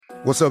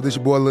What's up, this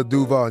your boy Lil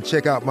Duval, and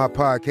check out my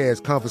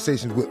podcast,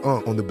 Conversations with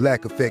Unc, on the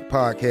Black Effect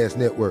Podcast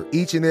Network.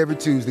 Each and every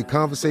Tuesday,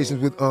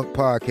 Conversations with Unc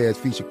podcast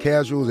feature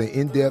casuals and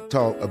in-depth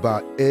talk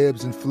about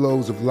ebbs and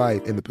flows of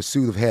life and the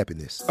pursuit of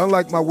happiness.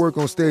 Unlike my work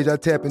on stage, I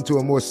tap into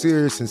a more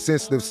serious and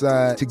sensitive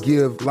side to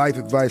give life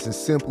advice and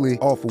simply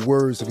offer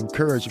words of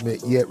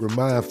encouragement, yet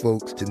remind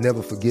folks to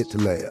never forget to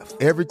laugh.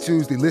 Every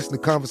Tuesday, listen to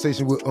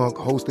Conversations with Unc,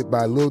 hosted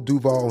by Lil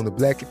Duval on the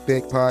Black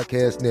Effect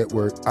Podcast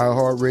Network,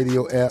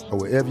 iHeartRadio app, or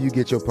wherever you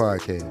get your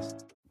podcasts.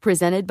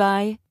 Presented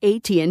by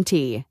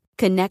AT&T.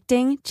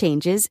 Connecting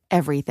changes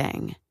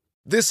everything.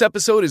 This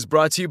episode is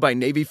brought to you by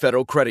Navy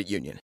Federal Credit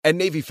Union. At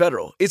Navy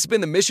Federal, it's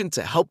been the mission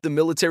to help the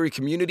military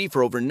community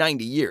for over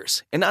 90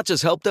 years. And not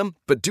just help them,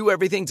 but do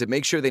everything to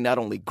make sure they not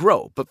only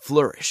grow, but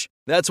flourish.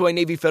 That's why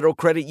Navy Federal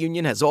Credit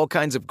Union has all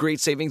kinds of great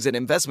savings and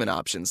investment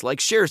options like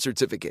share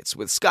certificates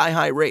with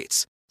sky-high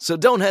rates. So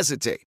don't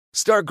hesitate.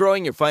 Start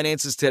growing your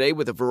finances today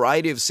with a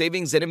variety of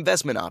savings and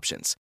investment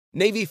options.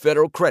 Navy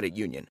Federal Credit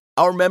Union.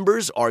 Our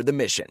members are the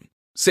mission.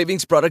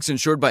 Savings products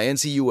insured by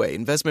NCUA.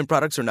 Investment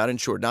products are not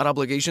insured, not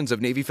obligations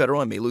of Navy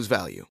Federal and may lose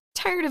value.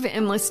 Tired of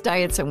endless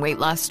diets and weight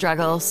loss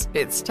struggles?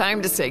 It's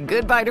time to say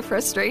goodbye to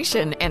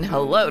frustration and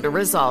hello to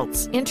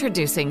results.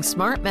 Introducing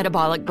Smart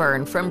Metabolic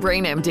Burn from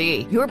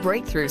BrainMD, your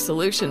breakthrough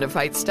solution to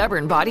fight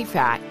stubborn body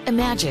fat.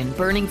 Imagine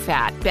burning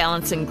fat,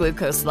 balancing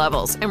glucose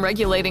levels, and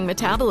regulating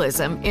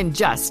metabolism in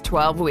just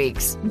 12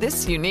 weeks.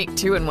 This unique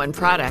 2-in-1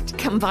 product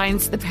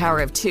combines the power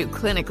of 2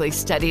 clinically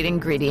studied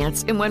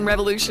ingredients in one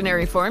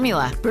revolutionary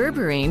formula.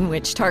 Berberine,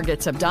 which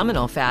targets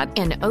abdominal fat,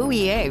 and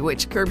OEA,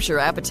 which curbs your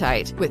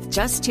appetite. With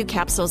just 2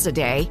 capsules a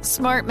day,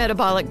 Smart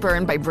Metabolic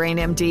Burn by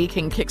BrainMD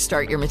can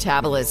kickstart your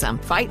metabolism,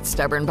 fight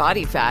stubborn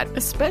body fat,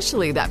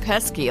 especially that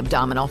pesky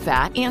abdominal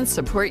fat, and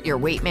support your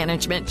weight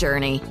management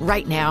journey.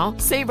 Right now,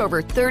 save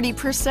over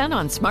 30%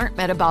 on Smart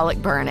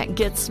Metabolic Burn at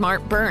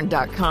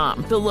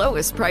GetSmartBurn.com. The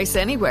lowest price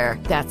anywhere.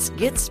 That's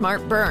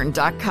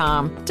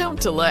GetSmartBurn.com.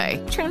 Don't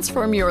delay.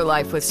 Transform your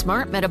life with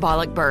Smart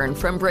Metabolic Burn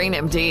from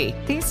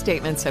BrainMD. These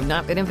statements have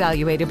not been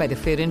evaluated by the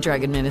Food and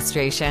Drug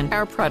Administration.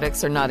 Our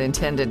products are not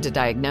intended to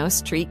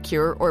diagnose, treat,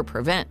 cure, or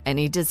prevent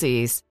any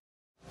disease.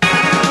 I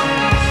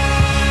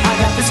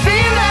got this feeling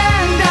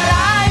that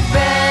I've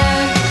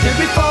been here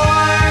before.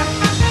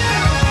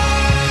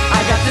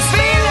 I got this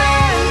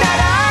feeling that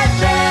I've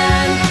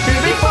been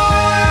here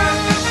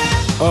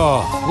before.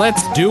 Oh,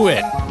 let's do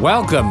it.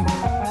 Welcome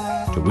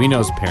to We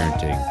Knows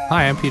Parenting.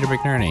 Hi, I'm Peter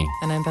McNerney.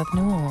 And I'm Beth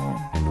Newell.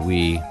 And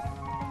we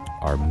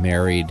are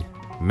married,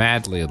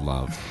 madly in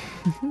love.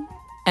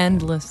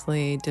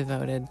 Endlessly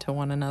devoted to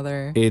one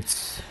another.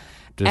 It's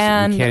just,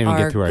 and we can't even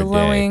get through our day. Our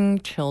glowing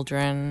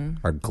children.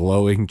 Our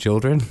glowing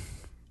children?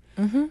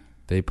 Mm-hmm.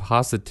 They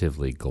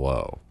positively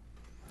glow.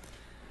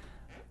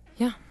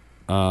 Yeah.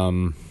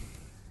 When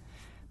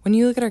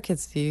you look at our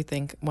kids, do you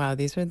think, wow,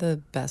 these are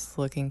the best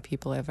looking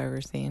people I've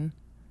ever seen?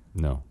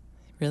 No.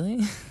 Really?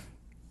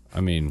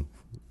 I mean,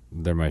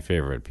 they're my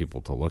favorite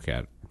people to look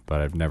at, but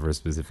I've never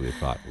specifically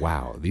thought,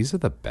 wow, these are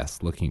the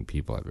best looking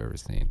people I've ever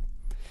seen.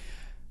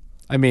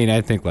 I mean,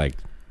 I think like,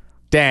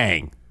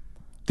 dang,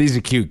 these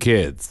are cute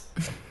kids.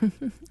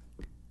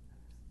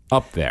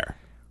 Up there.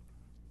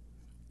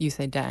 You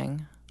say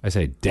dang. I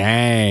say,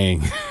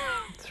 dang.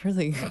 It's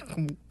really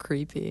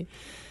creepy.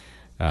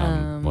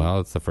 Well,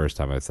 it's the first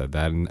time I've said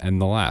that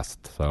and the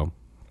last. So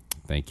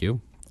thank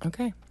you.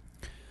 Okay.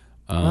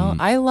 Well,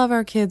 I love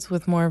our kids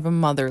with more of a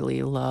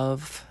motherly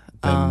love.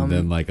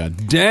 Than like a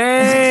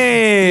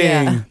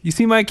dang. Yeah. You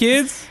see my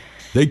kids?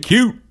 They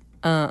cute.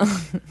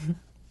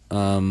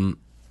 Do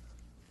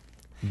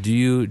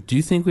you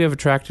think we have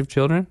attractive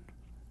children?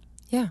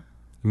 Yeah.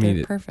 I mean,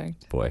 they're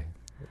perfect. Boy,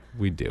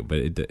 we do, but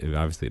it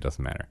obviously it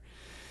doesn't matter.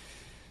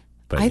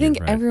 But I think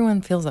right.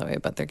 everyone feels that way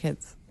about their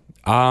kids.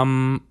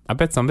 I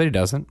bet somebody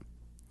doesn't.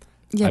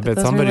 Yeah, I but bet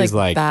those somebody's are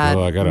like bad,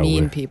 oh, I gotta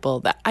mean live.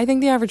 people. I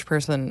think the average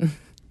person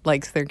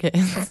likes their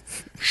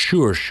kids.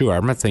 Sure.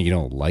 I'm not saying you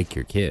don't like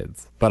your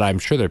kids, but I'm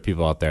sure there are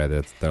people out there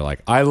they're like,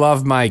 I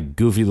love my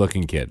goofy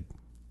looking kid.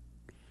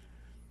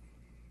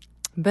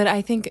 But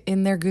I think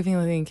in their goofy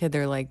looking kid,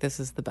 they're like, this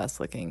is the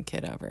best looking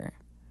kid ever.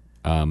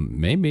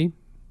 Maybe.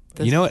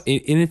 You know what?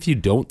 And if you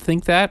don't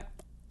think that,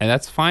 and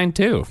that's fine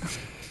too.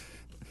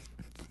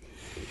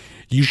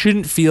 You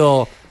shouldn't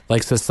feel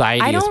like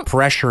society is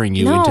pressuring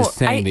you into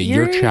saying that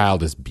your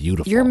child is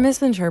beautiful. You're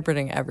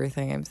misinterpreting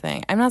everything I'm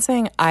saying. I'm not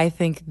saying I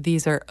think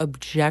these are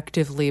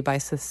objectively, by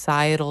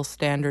societal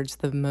standards,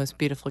 the most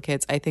beautiful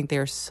kids. I think they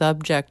are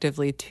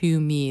subjectively,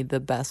 to me, the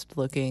best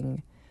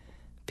looking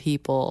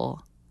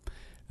people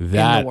in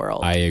the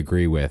world. I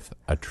agree with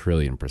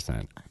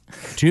 1,000,000,000%.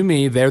 To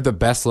me, they're the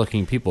best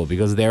looking people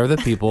because they're the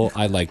people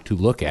I like to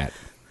look at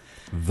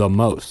the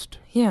most.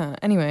 Yeah,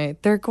 anyway,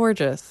 they're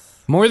gorgeous.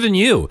 More than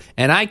you.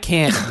 And I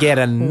can't get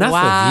enough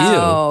of you.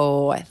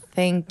 Wow,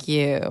 thank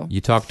you. You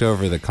talked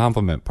over the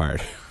compliment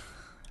part.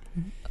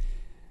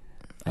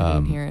 I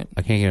didn't hear it.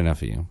 I can't get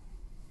enough of you.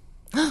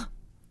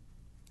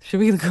 Should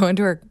we go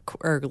into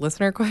our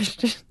listener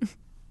question?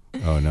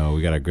 Oh, no.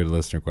 We got a good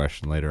listener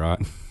question later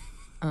on.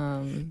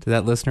 Did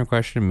that listener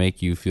question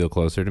make you feel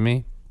closer to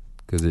me?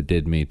 because it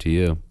did me to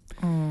you.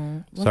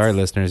 Sorry,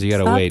 listeners, you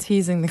gotta Stop wait.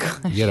 teasing the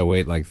question. You gotta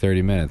wait like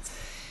 30 minutes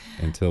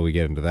until we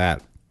get into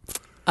that.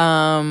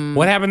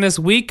 What happened this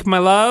week, my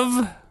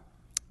love?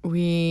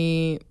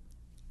 We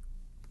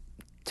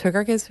took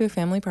our kids to a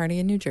family party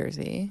in New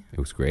Jersey. It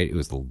was great. It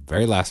was the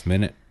very last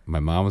minute. My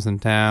mom was in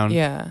town.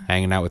 Yeah.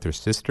 Hanging out with her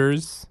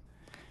sisters.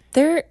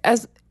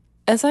 As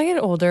I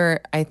get older,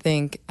 I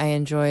think I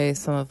enjoy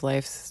some of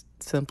life's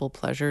simple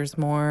pleasures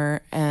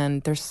more.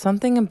 And there's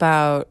something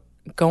about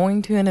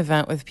going to an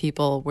event with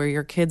people where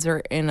your kids are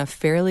in a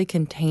fairly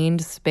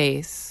contained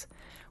space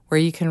where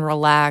you can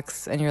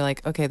relax and you're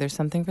like, okay, there's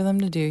something for them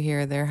to do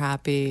here. They're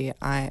happy.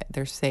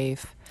 They're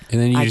safe.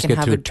 And then you I just can get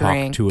have to a talk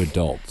drink. to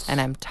adults.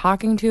 And I'm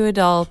talking to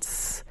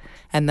adults,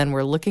 and then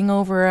we're looking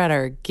over at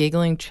our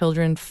giggling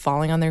children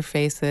falling on their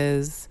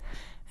faces,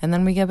 and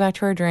then we get back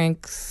to our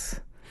drinks.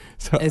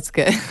 So It's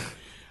good.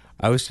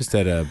 I was just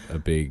at a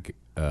big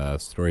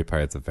Story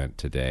Pirates event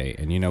today,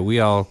 and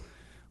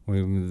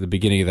the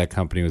beginning of that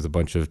company was a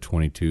bunch of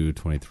 22,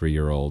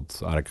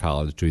 23-year-olds out of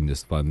college doing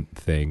this fun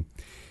thing.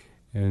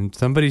 And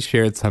somebody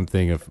shared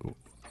something of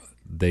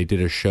they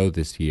did a show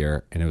this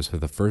year, and it was for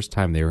the first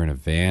time they were in a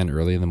van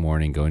early in the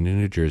morning going to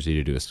New Jersey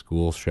to do a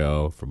school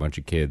show for a bunch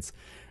of kids.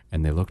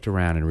 And they looked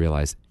around and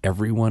realized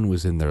everyone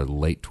was in their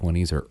late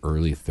 20s or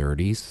early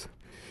 30s.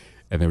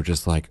 And they were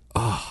just like,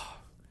 oh,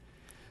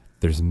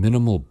 there's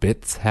minimal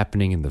bits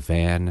happening in the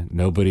van.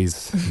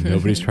 Nobody's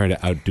trying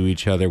to outdo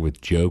each other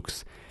with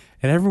jokes.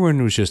 And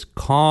everyone was just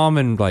calm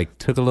and like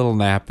took a little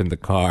nap in the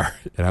car.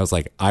 And I was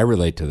like, I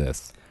relate to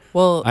this.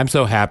 Well, I'm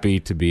so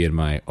happy to be in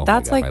my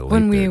that's my like late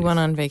when we 30s. went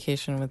on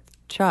vacation with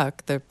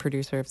Chuck, the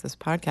producer of this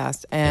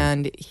podcast,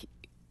 and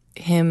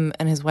him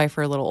and his wife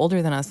are a little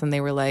older than us, and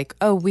they were like,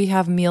 oh, we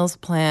have meals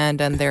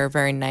planned, and they're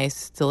very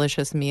nice,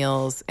 delicious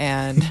meals,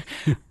 and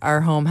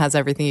our home has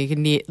everything you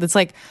can need. It's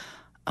like,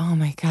 oh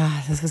my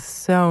God, this is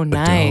so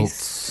nice.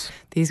 Adults.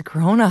 These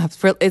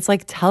grown-ups, it's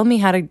like, tell me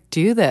how to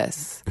do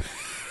this.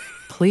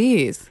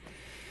 Please.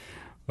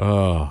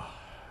 Oh.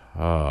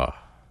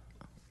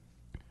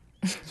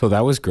 So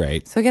that was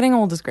great. So getting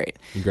old is great.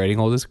 Getting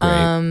old is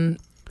great.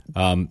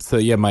 So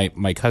yeah,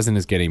 my cousin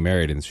is getting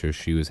married, and so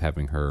she was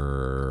having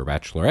her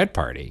bachelorette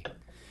party,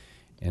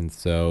 and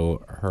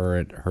so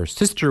her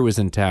sister was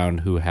in town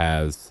who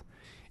has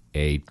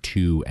a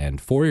 2 and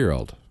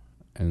 4-year-old,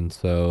 and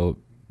so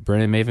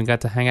Bryn and Maven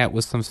got to hang out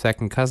with some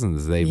second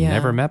cousins they've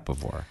never met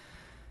before,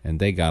 and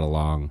they got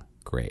along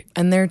great.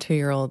 And their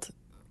 2-year-old,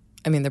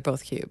 I mean, they're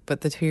both cute,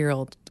 but the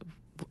 2-year-old,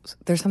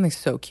 there's something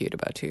so cute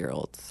about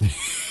 2-year-olds.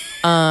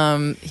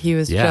 He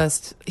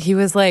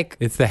was like,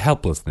 It's the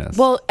helplessness.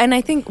 well, and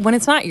I think when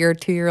it's not your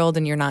 2-year-old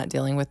and you're not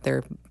dealing with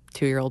their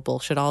 2-year-old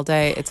bullshit all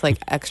day, it's like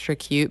extra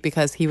cute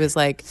because he was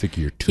like, Sick of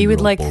your he would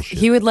 2-year-old like, bullshit.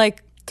 he would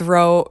like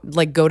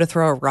go to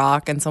throw a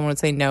rock and someone would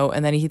say no,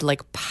 and then he'd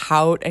like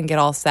pout and get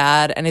all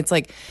sad. And it's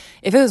like,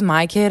 if it was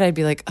my kid, I'd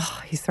be like,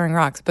 oh, he's throwing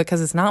rocks. Because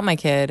it's not my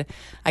kid,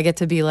 I get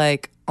to be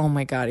like, oh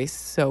my God, he's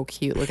so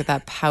cute. Look at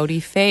that pouty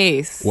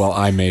face. Well,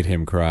 I made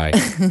him cry.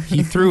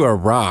 He threw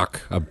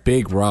a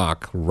big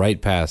rock,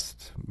 right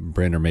past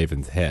Bryn or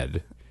Maven's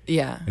head.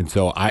 Yeah. And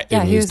so Yeah,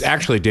 it he was was-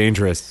 actually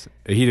dangerous.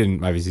 He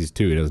didn't, obviously he's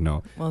 2, he doesn't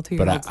know. Well,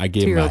 but I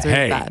gave him a 2-year-olds are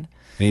hey. bad.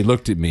 And he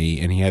looked at me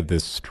and he had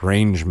this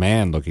strange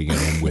man looking at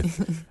him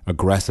with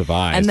aggressive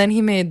eyes. And then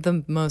he made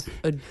the most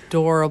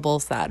adorable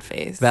sad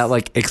face. that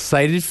like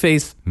excited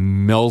face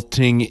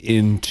melting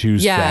into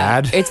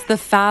sad. It's the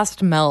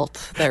fast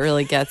melt that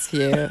really gets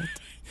you.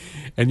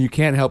 And you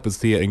can't help but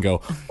see it and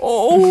go,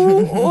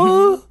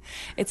 oh.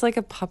 It's like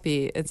a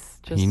puppy. It's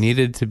just He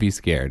needed to be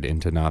scared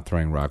into not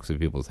throwing rocks at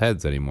people's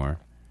heads anymore.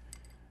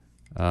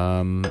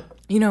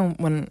 You know,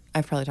 when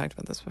I've probably talked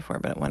about this before,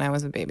 but when I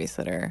was a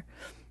babysitter,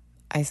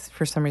 I,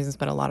 for some reason,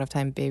 spent a lot of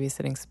time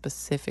babysitting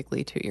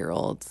specifically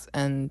 2-year-olds,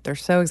 and they're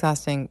so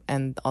exhausting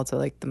and also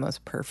like the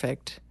most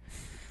perfect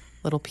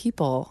little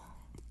people.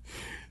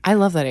 I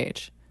love that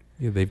age.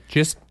 Yeah, they've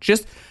just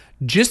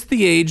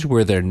the age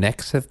where their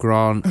necks have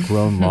grown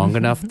long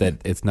enough that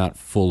it's not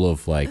full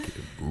of like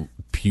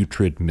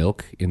putrid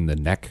milk in the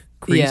neck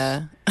crease.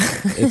 Yeah.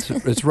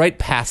 It's right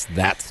past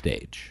that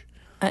stage.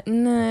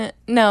 No,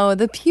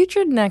 the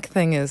putrid neck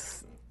thing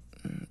is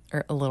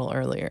a little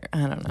earlier. I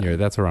don't know. Yeah,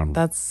 that's around.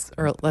 That's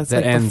that like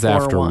ends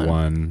before after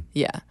 1.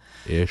 Yeah.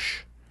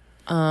 ish.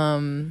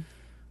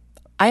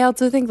 I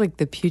also think like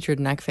the putrid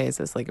neck phase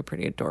is like a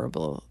pretty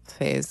adorable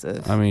phase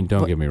of. I mean,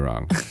 don't get me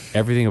wrong.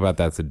 Everything about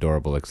that's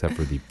adorable except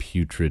for the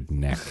putrid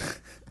neck.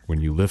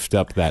 When you lift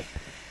up that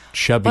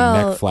chubby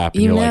neck flap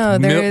and you you're know,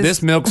 like, there is-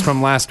 this milk's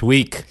from last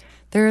week.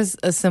 There's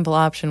a simple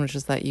option, which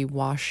is that you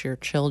wash your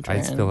children.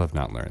 I still have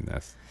not learned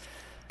this.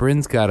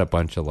 Bryn's got a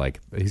bunch of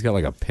he's got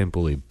like a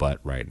pimply butt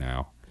right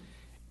now.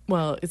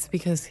 Well, it's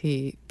because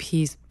he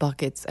pees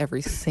buckets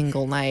every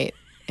single night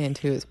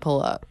into his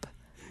pull-up.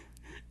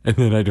 And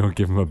then I don't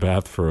give him a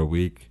bath for a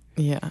week.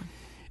 Yeah.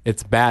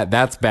 It's bad.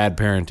 That's bad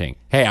parenting.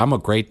 Hey, I'm a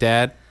great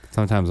dad.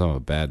 Sometimes I'm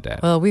a bad dad.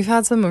 Well, we've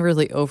had some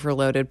really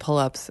overloaded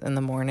pull-ups in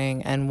the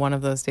morning, and one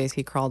of those days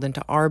he crawled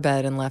into our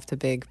bed and left a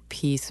big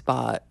pee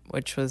spot,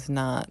 which was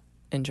not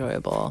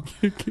enjoyable.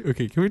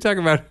 Okay, can we talk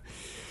about...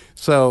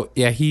 So,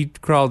 yeah, he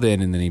crawled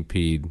in and then he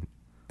peed,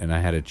 and I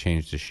had to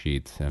change the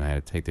sheets, and I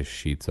had to take the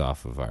sheets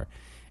off of our...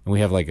 And we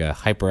have like a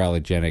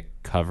hyperallergenic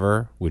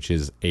cover, which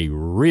is a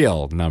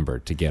real number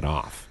to get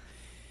off.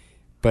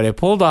 But I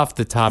pulled off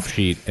the top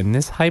sheet, and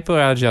this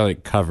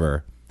hyperallergenic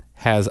cover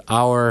has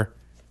our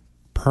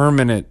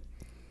permanent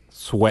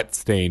sweat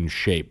stain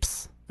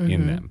shapes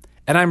in them.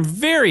 And I'm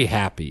very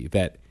happy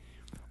that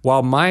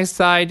while my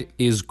side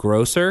is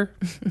grosser,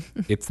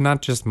 it's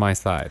not just my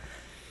side.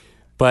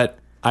 But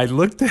I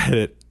looked at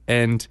it,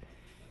 and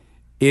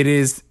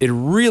it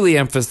really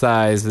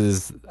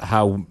emphasizes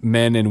how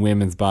men and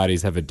women's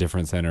bodies have a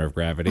different center of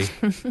gravity.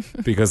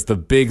 Because the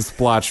big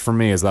splotch for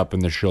me is up in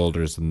the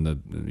shoulders, and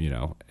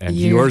and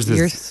yours is...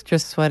 You're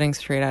just sweating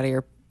straight out of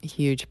your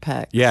huge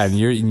pecs. Yeah, and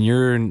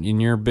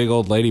your big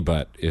old lady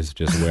butt is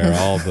just where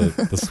all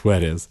the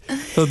sweat is.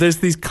 So there's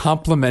these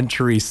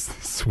complementary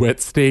sweat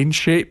stain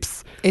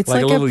shapes. It's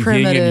like a little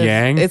primitive, yin and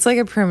yang. It's like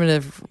a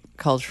primitive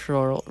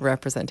cultural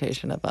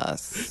representation of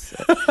us.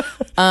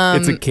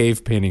 It's a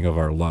cave painting of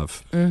our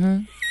love.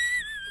 Mm-hmm.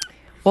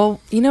 Well,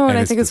 you know what And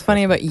I it's think is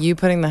funny disgusting. about you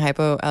putting the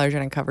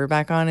hypoallergenic cover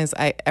back on is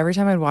every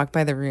time I'd walk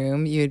by the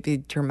room, you'd be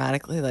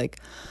dramatically like,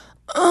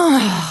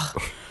 oh,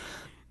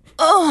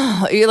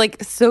 you're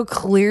like so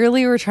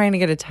clearly we're trying to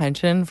get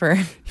attention for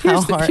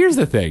how hard. Here's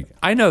the thing.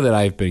 I know that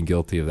I've been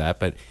guilty of that,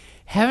 but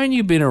haven't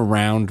you been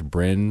around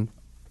Bryn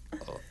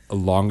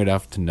long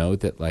enough to know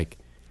that, like,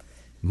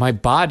 my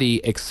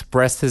body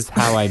expresses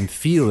how I'm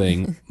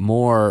feeling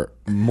more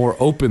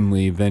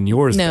openly than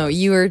yours No, does?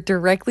 you are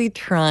directly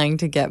trying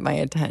to get my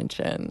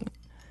attention.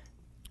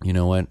 You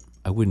know what?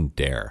 I wouldn't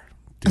dare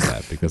do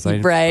that because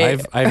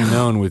Right. I've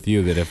known with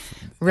you that if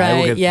I will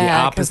Right, get the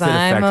yeah, because opposite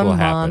I'm effect a will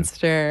happen.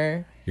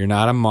 monster. You're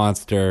not a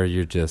monster.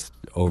 You're just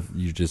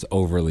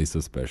overly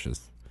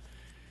suspicious.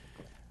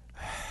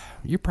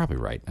 You're probably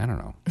right. I don't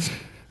know.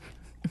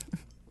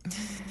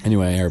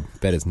 Anyway, our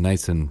bed is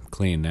nice and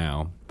clean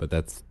now, but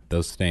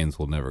those stains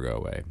will never go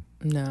away.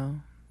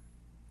 No.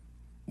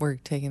 We're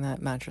taking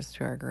that mattress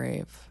to our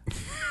grave.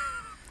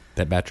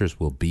 That mattress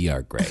will be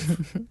our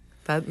grave.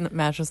 That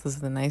mattress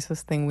is the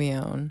nicest thing we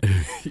own.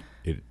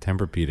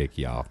 Tempur-Pedic,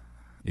 y'all.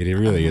 It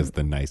really is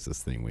the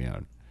nicest thing we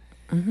own.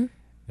 Mm-hmm.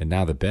 And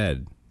now the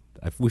bed.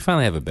 We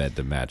finally have a bed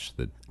to match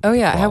the. Oh, the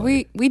yeah. Have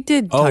quality. we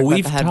did talk about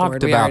we've the headboard.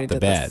 talked We about already the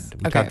did bed. this.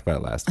 We talked about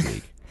it last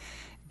week.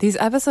 These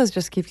episodes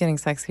just keep getting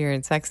sexier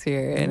and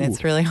sexier, and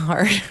it's really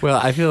hard. Well,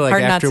 I feel like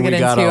hard not after to we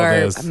get got into all our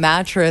those,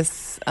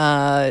 mattress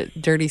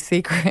dirty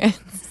secrets.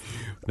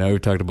 now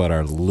we've talked about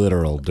our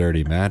literal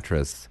dirty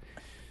mattress.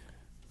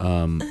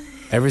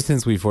 Ever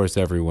since we forced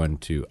everyone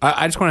to,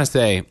 I just want to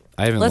say,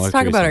 I haven't. Let's looked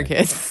talk about our recently,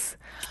 kids.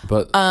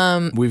 But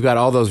we've got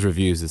all those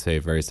reviews that say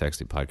very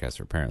sexy podcast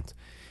for parents.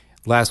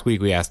 Last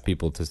week we asked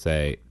people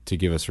to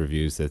give us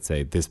reviews that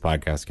say this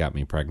podcast got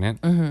me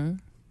pregnant. Mm-hmm.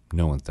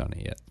 No one's done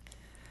it yet.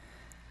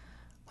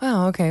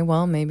 Wow, okay.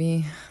 Well,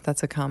 maybe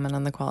that's a comment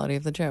on the quality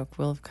of the joke.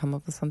 We'll have come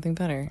up with something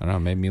better. I don't know.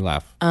 It made me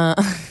laugh.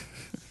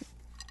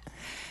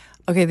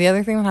 Okay, the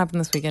other thing that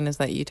happened this weekend is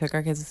that you took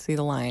our kids to see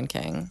The Lion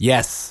King,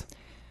 Yes,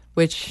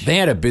 which they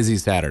had a busy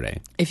Saturday.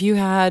 if you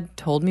had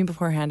told me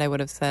beforehand, I would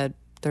have said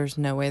there's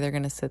no way they're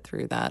going to sit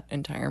through that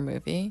entire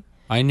movie.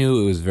 I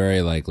knew it was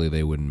very likely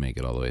they wouldn't make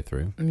it all the way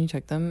through, And you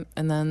took them,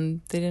 and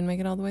then they didn't make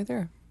it all the way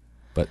through.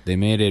 but they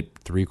made it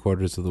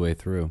 3/4 of the way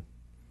through.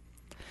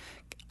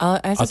 I'll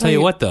I'll tell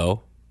you what,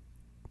 though,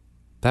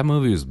 that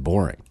movie was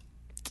boring.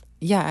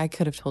 Yeah, I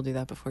could have told you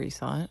that before you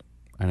saw it.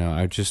 I know.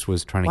 I just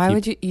was trying to. Why keep...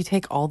 would you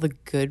take all the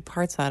good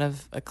parts out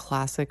of a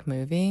classic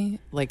movie,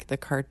 like the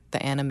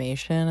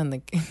animation and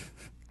the.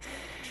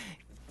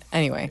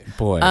 Anyway,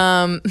 Boy.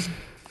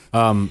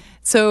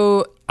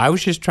 so I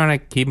was just trying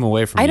to keep them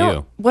away from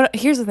you.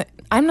 Here's the thing.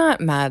 I'm not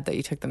mad that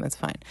you took them. It's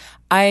fine.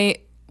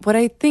 What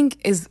I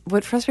think is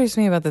what frustrates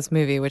me about this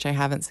movie, which I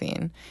haven't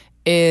seen,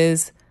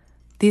 is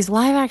these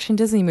live action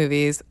Disney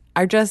movies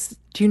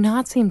do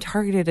not seem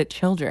targeted at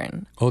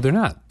children. Oh, they're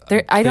not.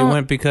 They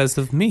went because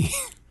of me.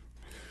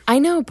 I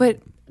know, but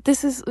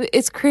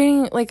it's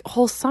creating like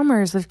whole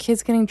summers of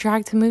kids getting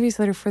dragged to movies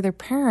that are for their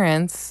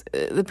parents.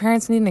 The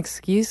parents need an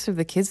excuse for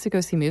the kids to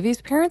go see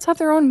movies. Parents have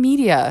their own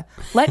media.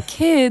 Let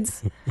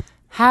kids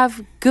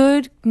have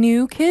good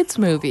new kids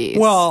movies.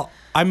 Well,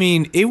 I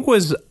mean, it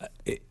was,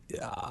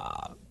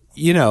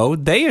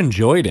 they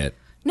enjoyed it.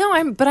 No,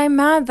 I'm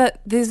mad that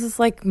this is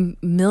like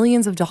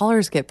millions of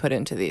dollars get put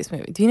into these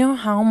movies. Do you know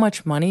how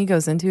much money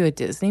goes into a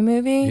Disney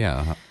movie?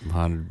 Yeah,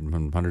 hundreds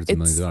of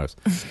millions of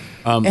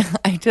dollars.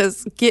 I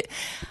just get.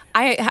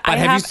 Have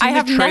you seen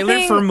the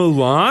trailer for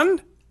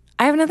Mulan?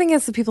 I have nothing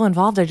against the people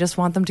involved. I just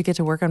want them to get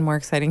to work on more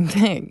exciting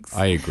things.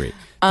 I agree.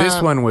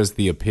 This one was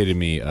the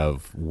epitome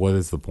of what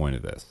is the point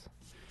of this?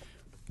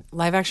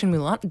 Live action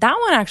Mulan. That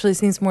one actually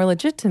seems more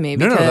legit to me.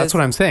 No, that's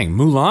what I'm saying.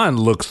 Mulan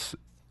looks.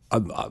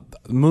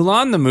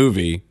 Mulan the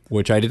movie,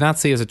 which I did not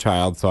see as a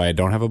child, so I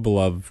don't have a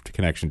beloved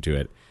connection to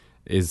it,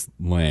 is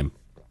lame.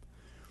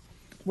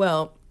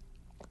 Well,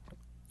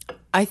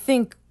 I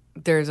think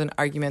there's an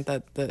argument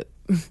that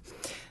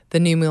the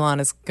new Mulan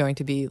is going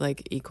to be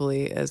like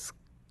equally as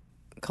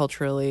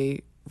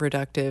culturally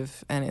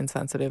reductive and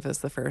insensitive as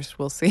the first.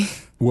 We'll see.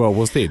 Well,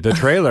 we'll see. I saw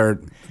the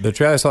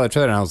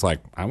trailer and I was like,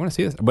 I want to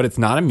see this. But it's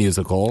not a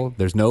musical.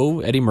 There's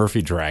no Eddie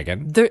Murphy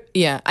dragon.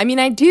 I mean,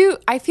 I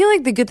feel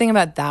like the good thing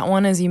about that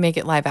one is you make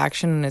it live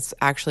action and it's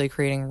actually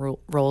creating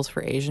roles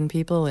for Asian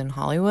people in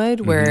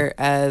Hollywood,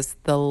 whereas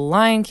The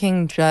Lion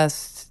King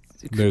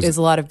is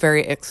a lot of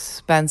very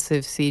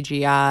expensive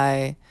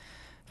CGI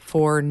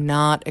for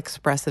not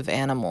expressive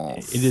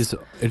animals.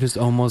 It is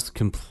almost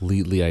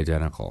completely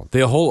identical.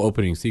 The whole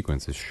opening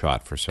sequence is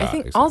shot for shot. I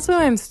think also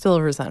I'm still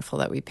resentful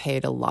that we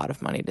paid a lot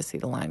of money to see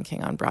The Lion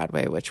King on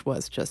Broadway, which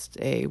was just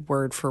a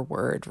word for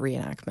word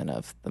reenactment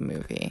of the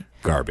movie.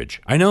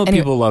 Garbage. I know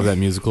people love that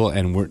musical,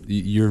 and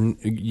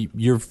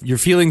your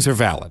feelings are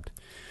valid,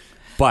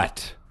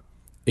 but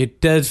it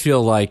does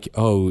feel like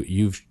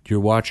you're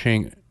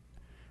watching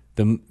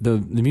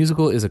the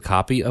musical is a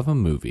copy of a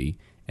movie,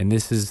 and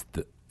this is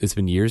it's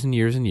been years and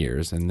years and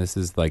years, and this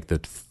is like the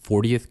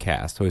 40th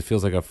cast, so it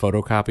feels like a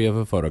photocopy of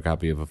a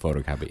photocopy of a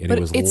photocopy, and but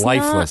it was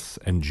lifeless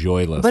and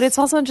joyless. But it's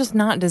also just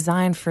not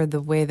designed for the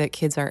way that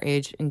kids our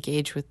age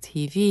engage with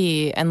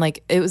TV, and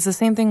like it was the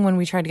same thing when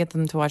we tried to get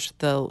them to watch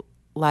the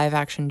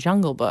live-action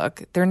Jungle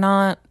Book.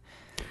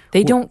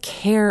 They don't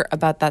care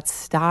about that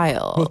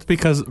style. Well, it's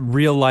because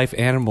real-life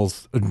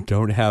animals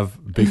don't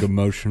have big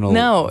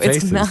emotional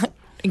faces. It's not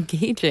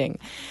engaging.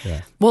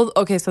 Yeah. Well,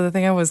 okay, so the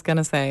thing I was going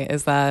to say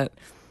is that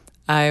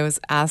I was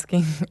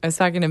talking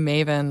to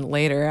Maven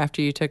later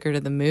after you took her to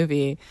the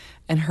movie,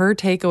 and her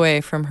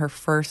takeaway from her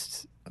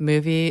first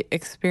movie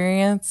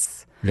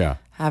experience,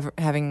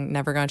 having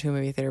never gone to a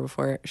movie theater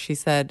before, she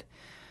said,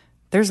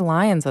 "There's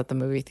lions at the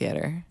movie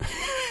theater."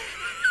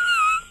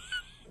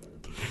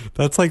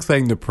 That's like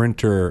saying the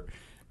printer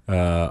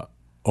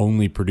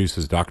only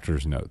produces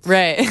doctor's notes.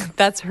 Right.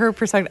 That's her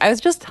perspective. I was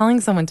just telling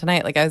someone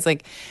tonight, like I was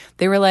like,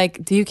 they were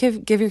like, "Do you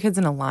give your kids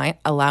an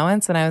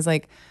allowance?" And I was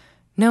like,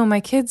 no, my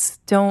kids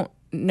don't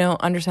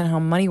understand how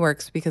money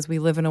works because we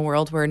live in a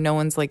world where no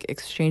one's like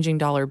exchanging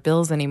dollar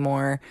bills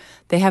anymore.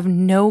 They have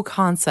no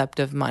concept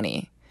of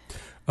money.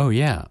 Oh,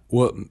 yeah.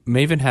 Well,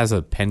 Maven has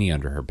a penny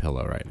under her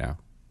pillow right now,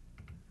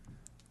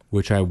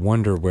 which I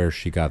wonder where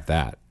she got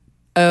that.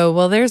 Oh,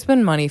 well, there's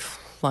been money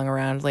flung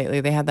around lately.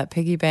 They had that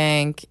piggy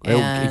bank.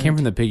 It came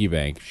from the piggy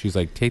bank. She's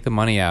like, take the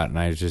money out, and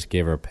I just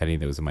gave her a penny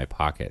that was in my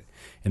pocket.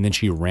 And then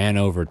she ran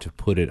over to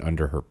put it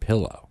under her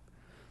pillow.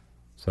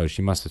 So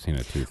she must have seen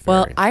a tooth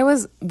fairy.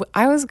 Well,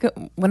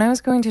 when I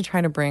was going to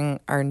try to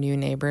bring our new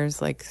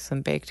neighbors like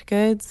some baked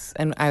goods,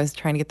 and I was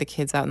trying to get the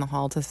kids out in the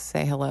hall to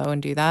say hello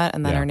and do that,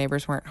 and then our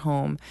neighbors weren't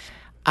home.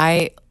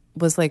 I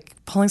was like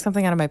pulling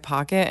something out of my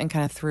pocket and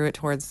kind of threw it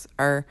towards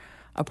our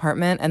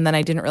apartment, and then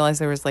I didn't realize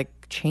there was like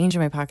change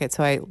in my pocket,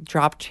 so I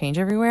dropped change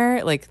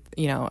everywhere, like,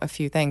 you know, a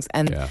few things,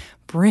 and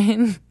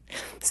Bryn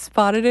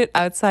spotted it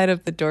outside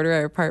of the door to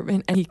our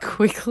apartment, and he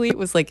quickly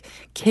was like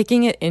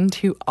kicking it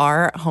into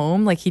our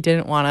home, like he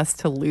didn't want us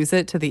to lose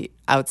it to the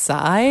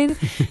outside.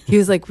 He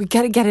was like, we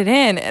gotta get it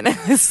in. And it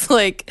was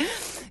like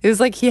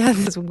he had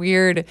this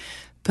weird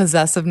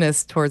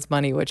possessiveness towards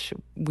money, which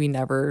we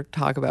never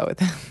talk about with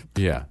him.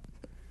 Yeah,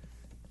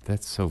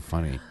 that's so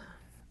funny.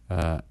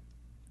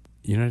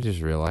 You know what I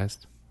just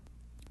realized?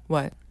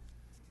 What?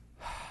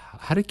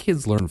 How do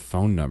kids learn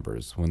phone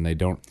numbers when they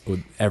don't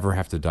ever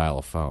have to dial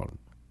a phone?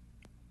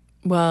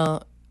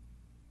 Well,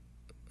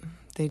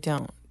 they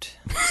don't.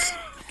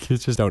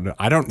 Kids just don't know.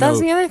 I don't know. That's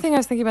the other thing I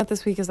was thinking about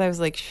this week is I was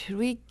like, should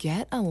we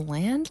get a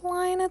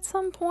landline at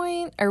some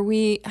point?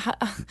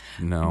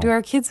 No. Do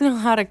our kids know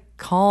how to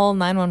call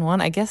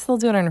 911? I guess they'll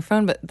do it on their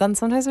phone, but then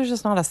sometimes there's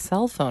just not a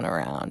cell phone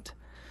around.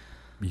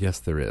 Yes,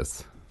 there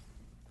is.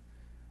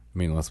 I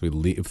mean, unless we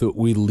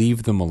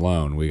leave them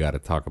alone, we got to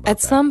talk about that.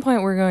 At some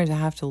point, we're going to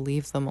have to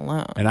leave them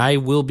alone. And I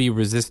will be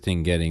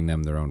resisting getting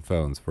them their own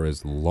phones for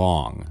as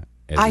long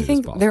as I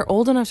think they're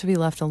old enough to be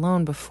left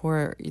alone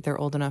before they're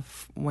old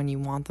enough when you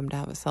want them to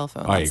have a cell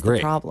phone. I That's agree.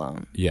 the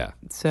problem. Yeah.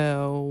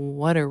 So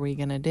what are we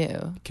going to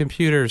do?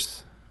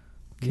 Computers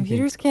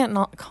can't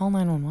not call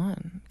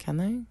 911, can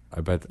they? I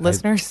bet.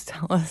 Listeners,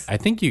 tell us. I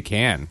think you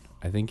can.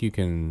 I think you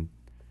can.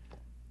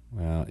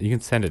 Well, you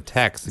can send a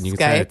text, and you can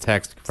send a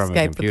text from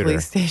Skype a computer. the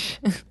police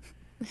station.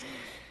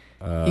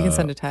 You can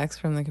send a text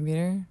from the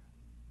computer?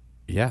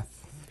 Yeah,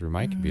 through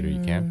my computer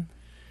you can.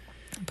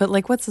 But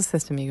like, what's the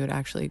system you would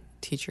actually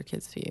teach your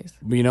kids to use?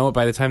 But you know what?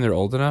 By the time they're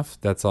old enough,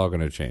 that's all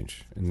going to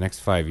change. In the next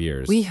 5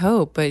 years. We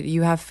hope, but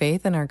you have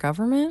faith in our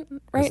government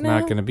right now?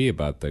 It's not going to be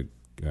about the,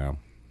 you know.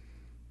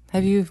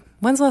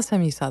 When's the last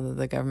time you saw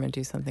the government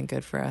do something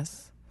good for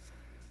us?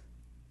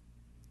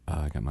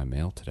 I got my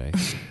mail today.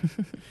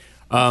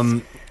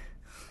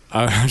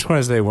 I just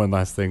want to say one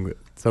last thing.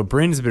 So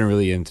Bryn's been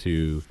really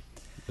into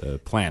the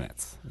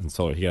planets and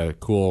solar. He got a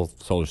cool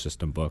solar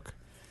system book.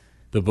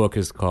 The book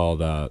is called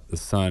The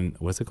Sun.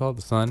 What's it called?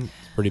 The Sun?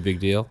 It's a pretty big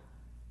deal.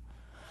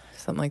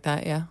 Something like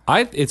that, yeah.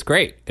 It's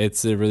great.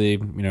 It's a really,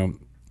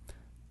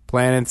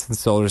 planets and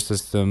solar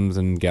systems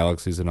and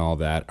galaxies and all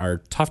that are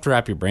tough to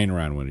wrap your brain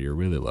around when you're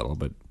really little,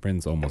 but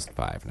Bryn's almost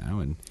 5 now,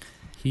 and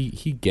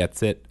He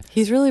gets it.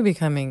 He's really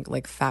becoming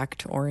like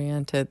fact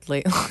oriented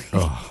lately.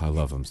 Oh, I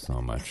love him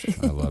so much.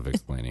 I love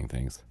explaining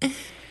things.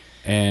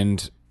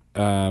 And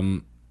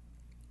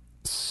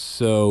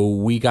so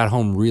we got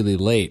home really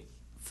late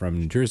from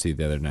New Jersey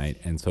the other night,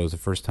 and so it was the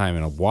first time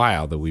in a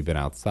while that we've been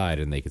outside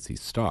and they could see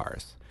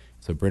stars.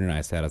 So Bryn and I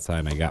sat outside,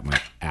 and I got my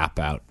app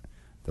out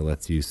that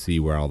lets you see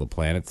where all the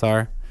planets are.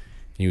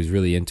 And he was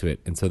really into it.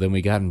 And so then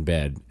we got in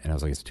bed, and I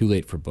was like, it's too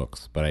late for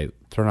books. But I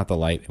turned out the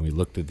light, and we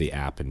looked at the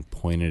app and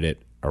pointed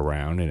it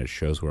around, and it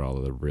shows where all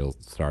of the real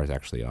stars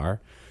actually are.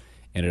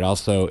 And it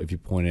also, if you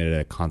point it at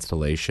a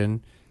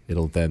constellation,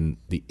 it'll then,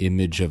 the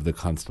image of the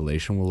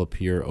constellation will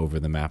appear over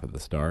the map of the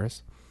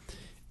stars.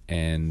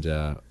 And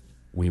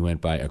we went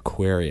by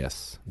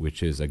Aquarius,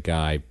 which is a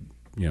guy,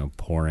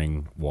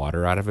 pouring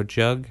water out of a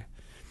jug.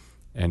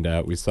 And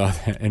we saw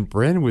that. And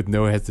Bryn, with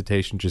no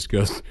hesitation, just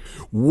goes,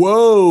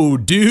 "Whoa,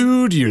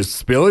 dude, you're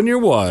spilling your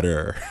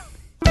water."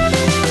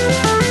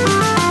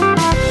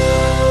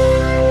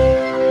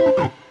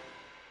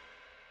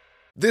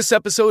 This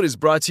episode is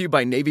brought to you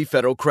by Navy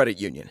Federal Credit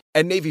Union.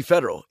 At Navy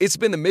Federal, it's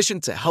been the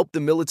mission to help the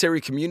military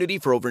community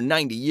for over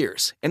 90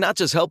 years. And not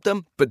just help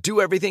them, but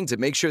do everything to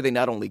make sure they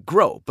not only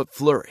grow, but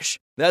flourish.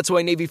 That's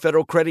why Navy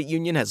Federal Credit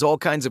Union has all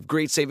kinds of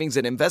great savings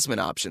and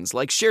investment options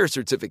like share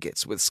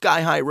certificates with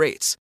sky-high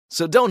rates.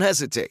 So don't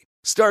hesitate.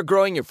 Start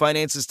growing your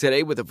finances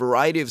today with a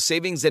variety of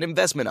savings and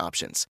investment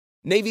options.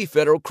 Navy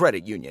Federal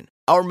Credit Union.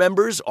 Our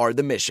members are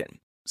the mission.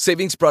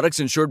 Savings products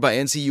insured by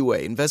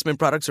NCUA. Investment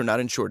products are not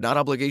insured, not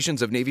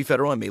obligations of Navy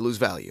Federal and may lose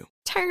value.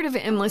 Tired of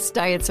endless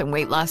diets and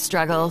weight loss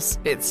struggles?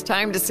 It's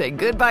time to say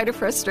goodbye to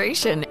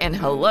frustration and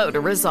hello to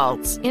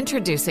results.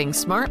 Introducing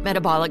Smart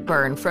Metabolic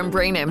Burn from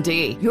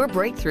BrainMD, your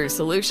breakthrough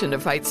solution to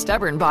fight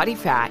stubborn body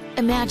fat.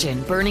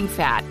 Imagine burning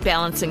fat,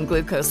 balancing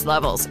glucose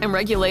levels, and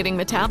regulating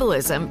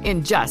metabolism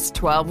in just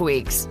 12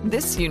 weeks.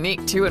 This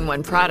unique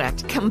 2-in-1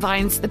 product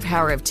combines the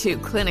power of 2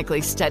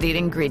 clinically studied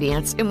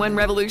ingredients in one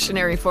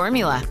revolutionary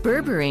formula.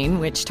 Berberine,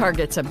 which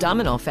targets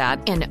abdominal fat,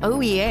 and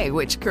OEA,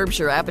 which curbs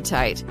your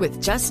appetite.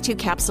 With just 2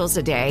 capsules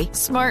a day,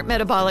 Smart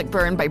Metabolic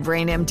Burn by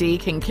BrainMD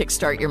can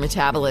kickstart your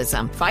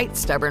metabolism, fight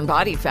stubborn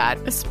body fat,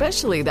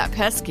 especially that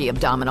pesky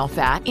abdominal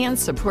fat, and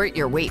support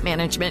your weight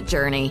management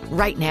journey.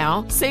 Right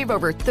now, save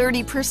over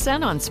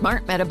 30% on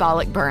Smart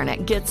Metabolic Burn at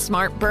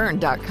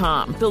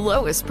GetSmartBurn.com. The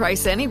lowest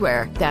price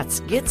anywhere.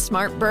 That's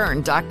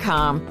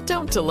GetSmartBurn.com.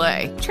 Don't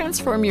delay.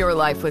 Transform your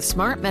life with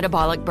Smart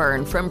Metabolic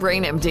Burn from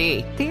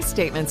BrainMD. These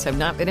statements have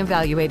not been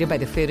evaluated by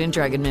the Food and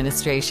Drug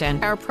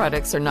Administration. Our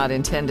products are not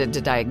intended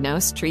to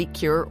diagnose, treat,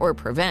 cure, or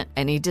prevent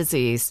any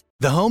disease.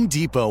 The Home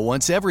Depot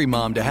wants every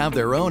mom to have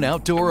their own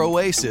outdoor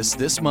oasis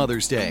this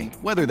Mother's Day,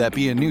 whether that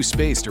be a new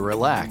space to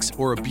relax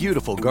or a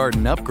beautiful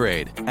garden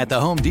upgrade. At the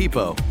Home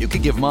Depot, you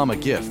could give mom a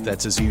gift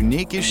that's as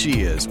unique as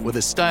she is, with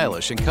a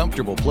stylish and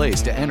comfortable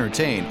place to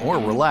entertain or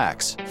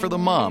relax for the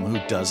mom who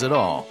does it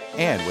all.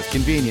 And with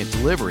convenient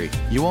delivery,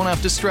 you won't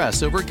have to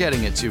stress over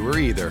getting it to her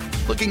either.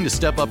 Looking to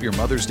step up your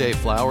Mother's Day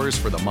flowers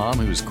for the mom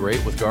who's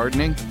great with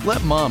gardening?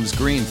 Let Mom's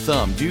Green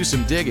Thumb do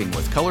some digging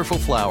with colorful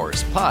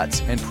flowers,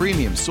 pots, and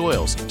premium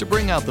soils to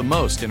bring out the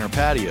most in her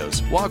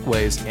patios,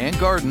 walkways, and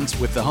gardens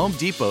with the Home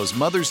Depot's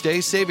Mother's Day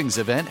Savings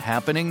Event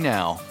happening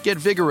now. Get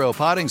Vigoro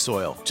potting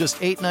soil, just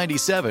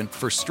 $8.97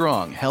 for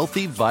strong,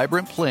 healthy,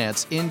 vibrant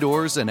plants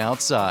indoors and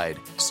outside.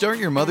 Start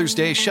your Mother's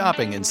Day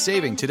shopping and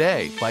saving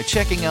today by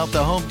checking out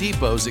the Home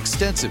Depot's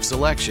extensive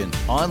selection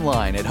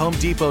online at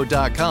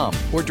HomeDepot.com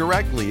or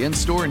directly in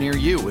store near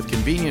you with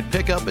convenient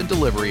pickup and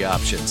delivery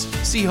options.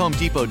 See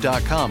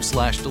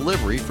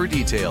HomeDepot.com/delivery for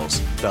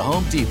details. The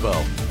Home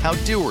Depot, how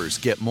doers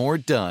get more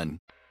done.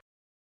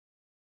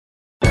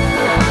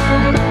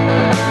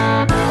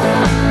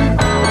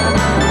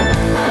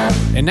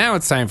 And now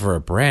it's time for a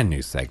brand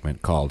new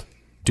segment called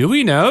Do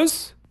We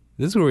Knows?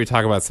 This is where we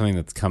talk about something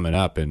that's coming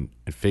up and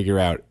figure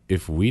out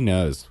if we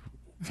knows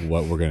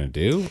what we're going to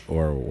do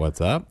or what's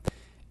up.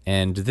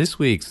 And this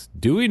week's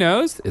Do We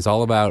Knows is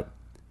all about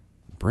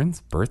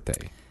Bryn's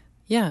birthday.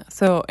 Yeah.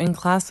 So in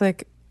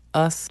classic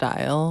us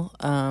style,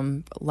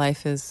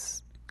 life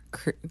is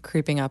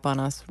creeping up on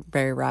us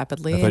very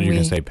rapidly. I thought you were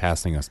going to say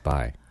passing us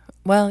by.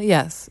 Well,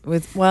 yes.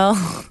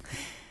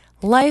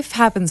 Life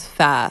happens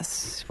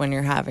fast when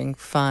you're having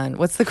fun.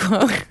 What's the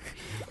quote?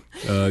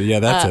 Yeah,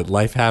 that's it.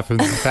 Life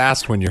happens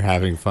fast when you're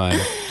having fun.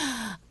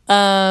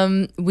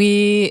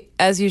 We,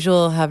 as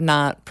usual, have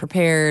not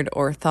prepared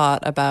or thought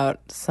about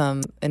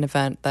an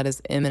event that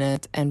is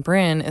imminent. And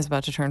Bryn is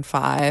about to turn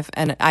 5.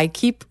 And I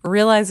keep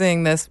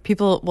realizing this.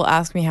 People will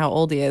ask me how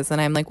old he is. And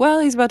I'm like, well,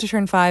 he's about to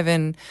turn 5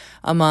 in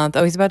a month.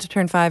 Oh, he's about to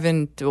turn 5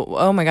 in,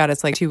 oh my God,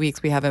 it's like 2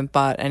 weeks. We haven't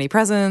bought any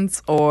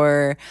presents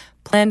or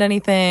planned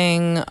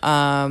anything.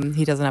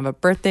 He doesn't have a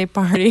birthday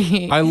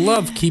party. I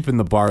love keeping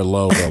the bar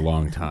low for a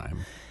long time.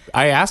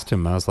 I asked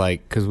him, I was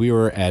like, because we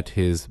were at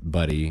his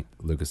buddy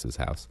Lucas's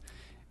house,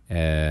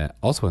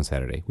 also on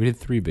Saturday. We did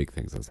 3 big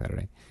things on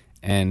Saturday.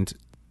 And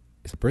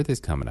his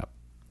birthday's coming up.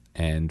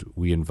 And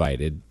we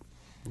invited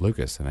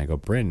Lucas. And I go,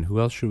 Bryn,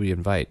 who else should we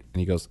invite? And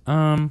he goes,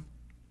 I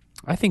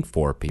think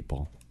 4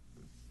 people.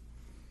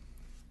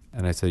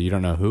 And I said, you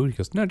don't know who? He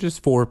goes, no,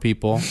 just 4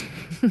 people.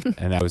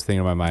 And I was thinking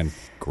in my mind,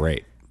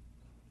 great.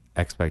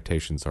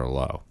 Expectations are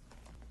low.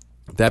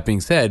 That being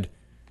said,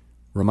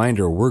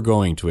 reminder, we're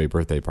going to a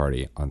birthday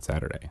party on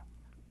Saturday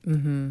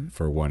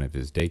for one of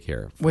his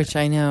daycare friends. Which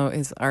I know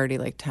is already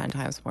like 10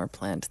 times more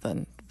planned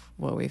than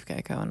what we've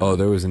got going on. Oh,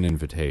 there was an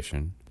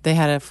invitation. They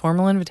had a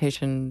formal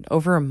invitation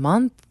over a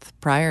month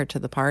prior to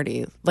the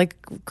party, like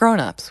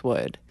grown-ups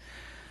would.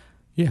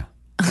 Yeah.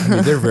 I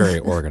mean, they're very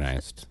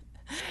organized.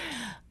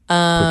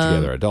 Put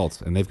together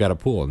adults, and they've got a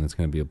pool, and it's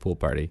going to be a pool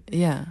party.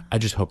 Yeah. I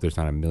just hope there's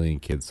not a million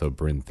kids so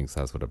Bryn thinks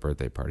that's what a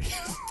birthday party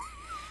is.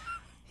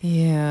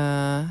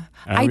 Yeah.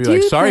 And I'll be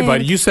like, sorry,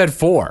 buddy, you said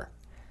 4.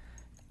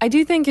 I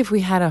do think if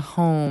we had a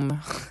home,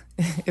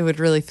 it would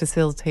really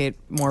facilitate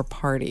more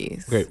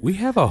parties. Okay, we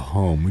have a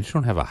home. We just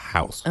don't have a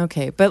house.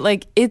 Okay, but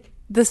like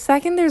the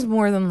second there's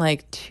more than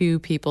like 2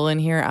 people in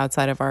here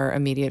outside of our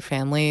immediate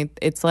family,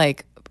 it's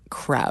like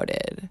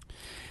crowded.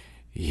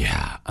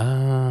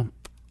 Yeah.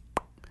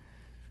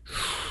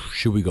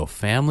 Should we go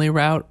family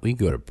route? We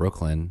can go to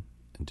Brooklyn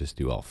and just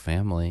do all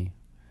family.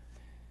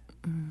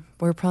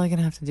 We're probably going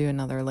to have to do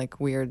another like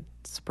weird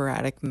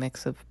sporadic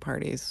mix of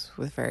parties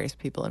with various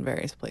people in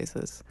various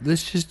places.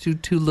 Let's just do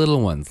 2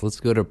 little ones. Let's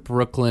go to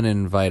Brooklyn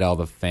and invite all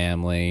the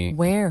family.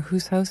 Where?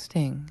 Who's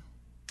hosting?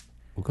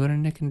 We'll go to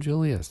Nick and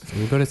Julia's.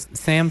 We'll go to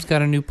Sam's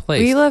got a new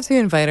place. We love to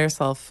invite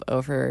ourselves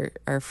over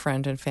our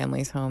friend and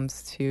family's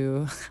homes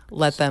to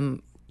let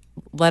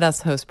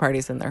us host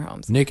parties in their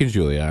homes. Nick and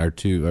Julia are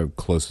 2 our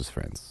closest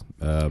friends.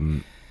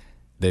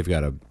 They've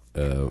got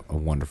a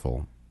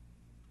wonderful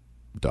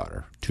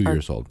daughter, 2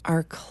 years old.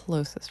 Our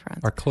closest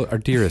friends. Our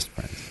dearest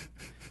friends.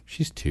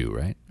 She's 2,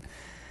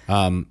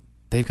 right?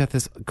 They've got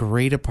this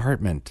great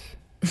apartment,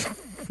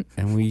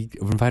 and we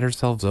invite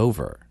ourselves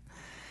over.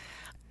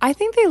 I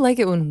think they like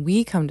it when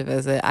we come to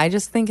visit. I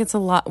just think it's a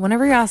lot.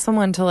 Whenever you ask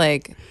someone to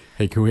like,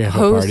 hey, can we have a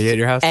host party at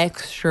your house?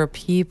 Extra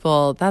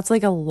people, that's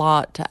like a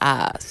lot to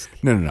ask.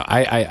 No.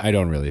 I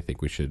don't really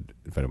think we should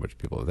invite a bunch of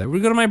people. We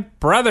go to my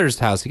brother's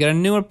house. He got a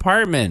new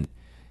apartment.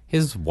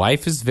 His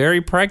wife is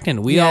very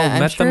pregnant. We all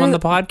met them on the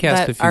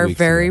podcast a few our weeks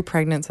very ago.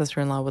 pregnant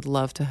sister-in-law would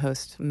love to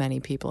host many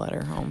people at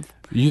her home.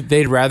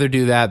 They'd rather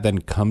do that than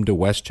come to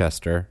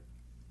Westchester.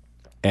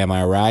 Am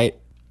I right?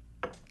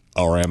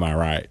 Or am I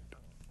right?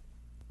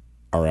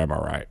 Or am I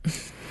right?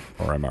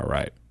 Or am I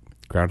right?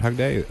 Groundhog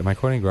Day? Am I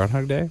quoting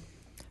Groundhog Day?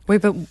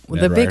 Wait, but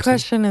the big Ryerson?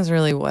 question is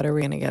really, what are we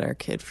going to get our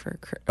kid for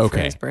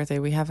his birthday?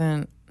 We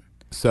haven't.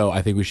 So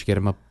I think we should get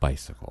him a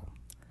bicycle.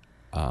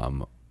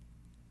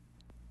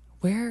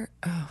 Where?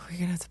 Oh, we're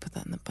going to have to put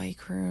that in the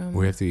bike room.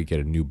 We have to get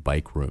a new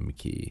bike room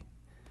key.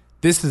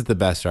 This is the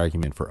best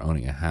argument for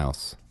owning a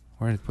house.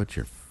 Where to put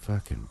your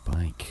fucking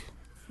bike?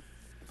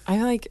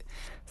 I like,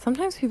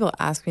 sometimes people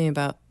ask me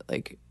about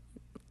like,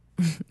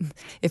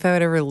 if I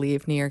would ever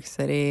leave New York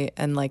City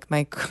and like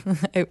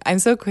I'm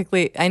so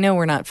quickly, I know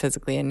we're not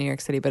physically in New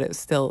York City, but it's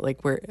still like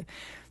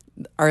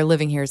our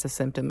living here is a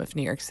symptom of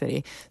New York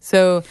City.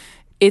 So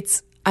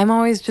I'm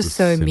always just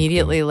so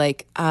immediately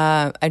like,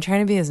 I'm trying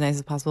to be as nice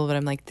as possible, but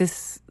I'm like,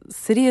 this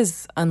city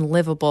is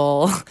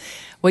unlivable.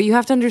 What you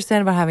have to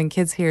understand about having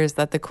kids here is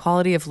that the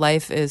quality of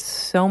life is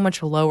so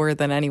much lower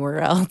than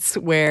anywhere else,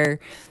 where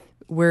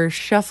we're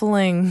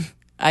shuffling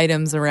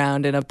items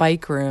around in a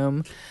bike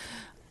room.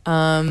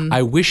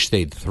 I wish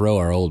they'd throw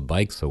our old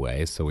bikes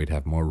away so we'd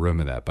have more room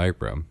in that bike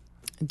room.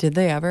 Did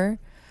they ever?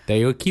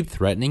 They would keep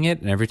threatening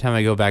it, and every time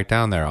I go back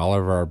down there, all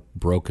of our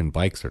broken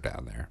bikes are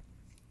down there.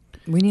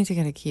 We need to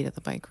get a key to the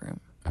bike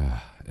room.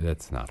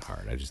 That's not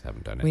hard. I just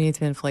haven't done it. We need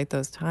to inflate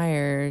those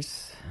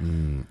tires.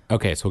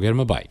 Okay, so we'll get him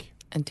a bike.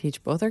 And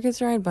teach both our kids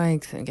to ride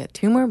bikes and get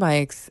 2 more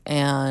bikes.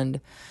 And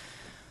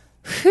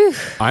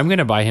I'm going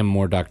to buy him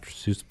more Dr.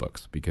 Seuss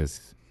books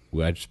because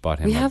I just bought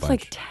him we a have bunch.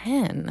 like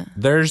 10.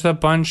 There's a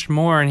bunch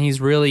more, and he's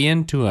really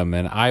into them,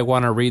 and I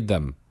want to read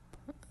them.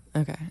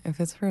 Okay, if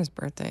it's for his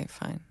birthday,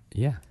 fine.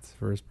 Yeah, it's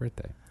for his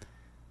birthday.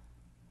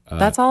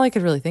 That's all I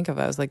could really think of.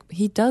 I was like,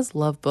 he does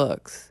love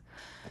books.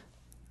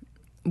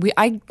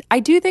 I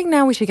do think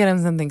now we should get him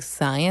something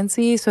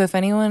science-y. So if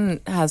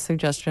anyone has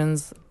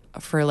suggestions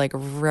for like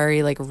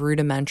very like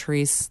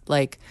rudimentary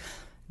like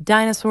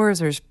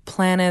dinosaurs or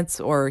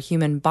planets or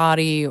human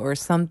body or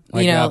some,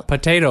 Like a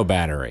potato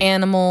battery.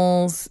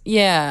 Animals.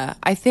 Yeah.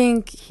 I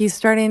think he's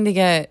starting to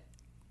get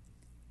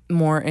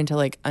more into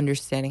like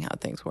understanding how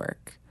things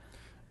work.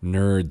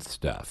 Nerd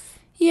stuff.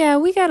 Yeah,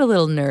 we got a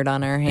little nerd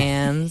on our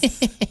hands.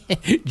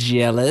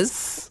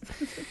 Jealous.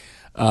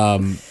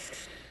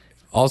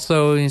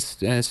 Also,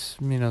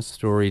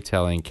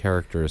 storytelling,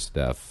 character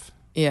stuff.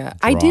 Yeah.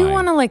 I do Drawing.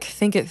 want to like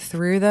think it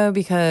through though,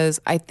 because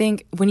I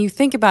think when you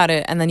think about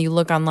it and then you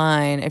look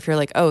online, if you're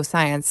like, oh,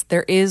 science,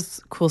 there is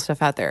cool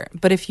stuff out there.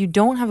 But if you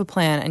don't have a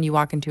plan and you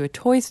walk into a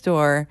toy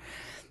store,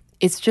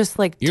 it's just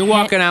like You're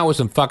walking out with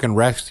some fucking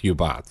rescue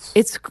bots.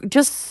 it's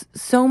just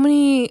so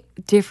many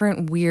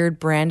different weird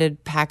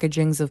branded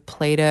packagings of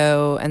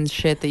Play-Doh and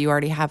shit that you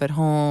already have at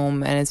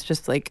home. And it's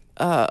just like,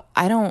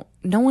 no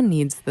one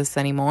needs this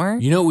anymore.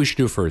 You know what we should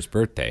do for his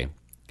birthday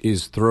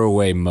is throw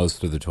away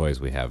most of the toys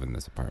we have in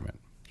this apartment.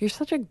 You're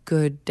such a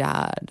good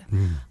dad.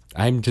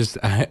 I'm just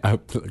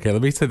okay.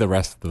 Let me say the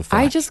rest of the fact.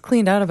 I just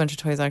cleaned out a bunch of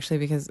toys actually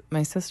because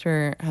my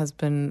sister has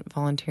been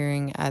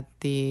volunteering at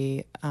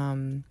the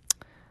I'm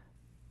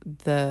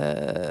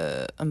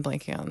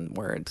blanking on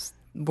words.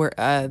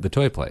 The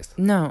toy place.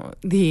 No,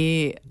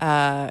 the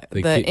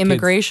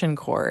immigration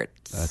court.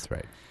 That's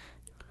right.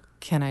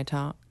 Can I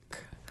talk?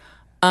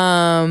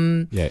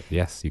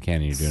 Yes, you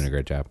can. You're doing a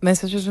great job. My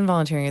sister's been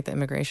volunteering at the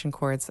immigration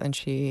courts, and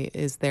she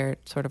is there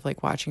sort of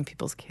like watching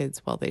people's kids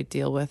while they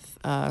deal with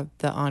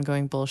the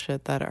ongoing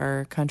bullshit that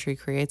our country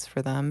creates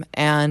for them.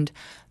 And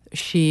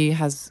she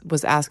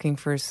was asking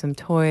for some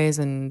toys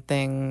and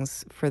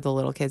things for the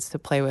little kids to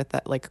play with,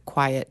 that like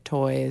quiet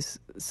toys,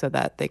 so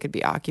that they could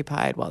be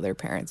occupied while their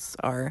parents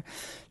are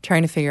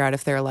trying to figure out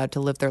if they're allowed to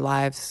live their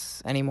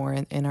lives anymore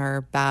in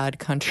our bad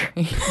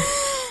country.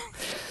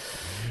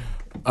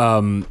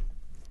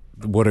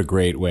 What a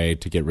great way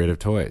to get rid of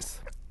toys.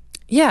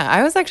 Yeah,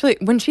 I was actually,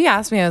 when she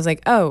asked me, I was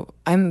like, oh,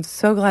 I'm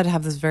so glad to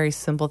have this very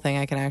simple thing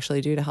I can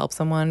actually do to help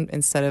someone,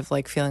 instead of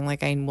like feeling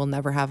like I will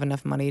never have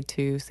enough money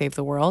to save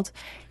the world.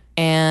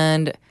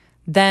 And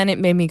then it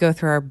made me go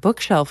through our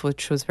bookshelf,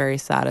 which was very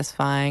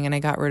satisfying, and I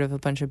got rid of a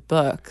bunch of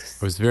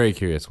books. I was very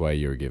curious why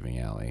you were giving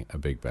Allie a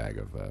big bag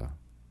of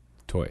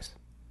toys.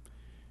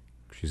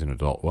 She's an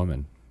adult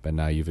woman, but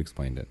now you've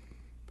explained it.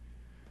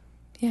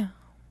 Yeah.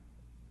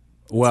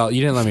 Well,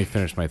 you didn't let me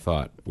finish my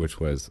thought,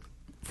 which was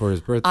for his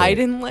birthday. I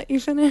didn't let you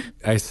finish?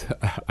 I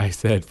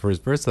said for his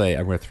birthday,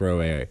 I'm going to throw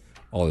away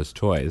all his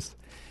toys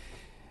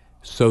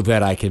so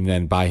that I can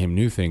then buy him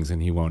new things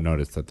and he won't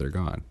notice that they're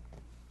gone.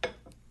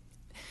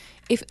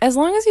 As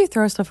long as you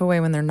throw stuff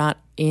away when they're not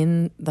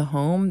in the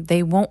home,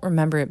 they won't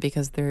remember it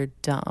because they're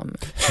dumb.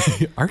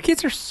 Our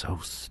kids are so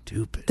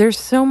stupid. There's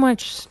so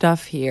much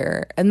stuff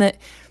here.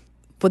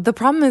 But the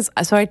problem is,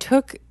 so I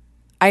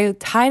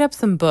tied up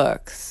some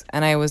books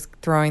and I was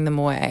throwing them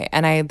away.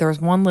 And there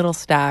was one little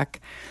stack.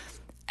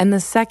 And the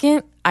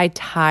second I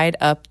tied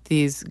up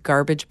these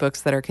garbage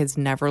books that our kids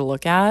never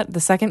look at, the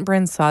second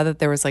Bryn saw that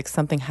there was like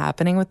something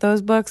happening with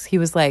those books, he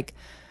was like,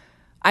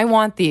 I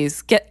want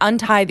these.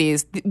 Untie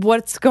these.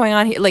 What's going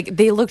on here? Like,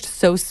 they looked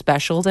so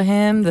special to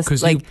him.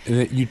 Because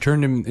you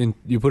turned him in,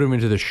 you put him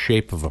into the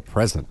shape of a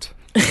present.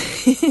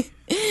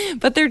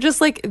 But they're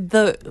just like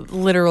the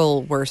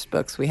literal worst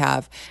books we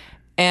have.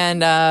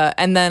 And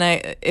then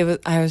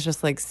I was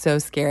just like so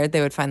scared they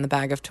would find the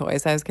bag of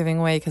toys I was giving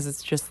away, because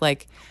it's just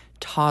like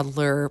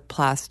toddler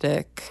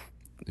plastic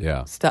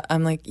stuff.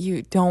 I'm like,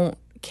 you don't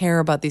care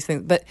about these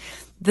things. But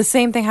the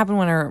same thing happened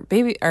when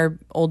our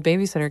old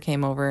babysitter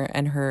came over,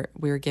 and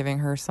we were giving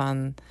her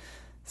son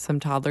some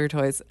toddler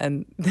toys,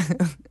 and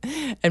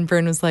and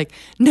Bryn was like,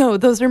 no,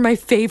 those are my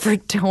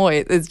favorite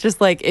toys. It's just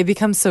like, it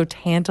becomes so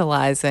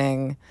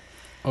tantalizing.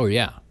 Oh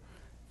yeah,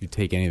 you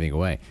take anything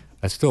away.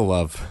 I still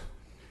love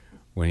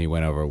when we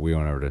went over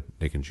to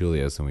Nick and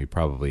Julia's, and we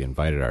probably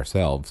invited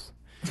ourselves,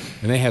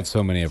 and they had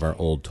so many of our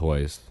old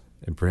toys,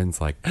 and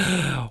Bryn's like,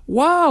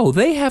 wow,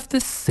 they have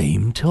the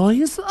same toy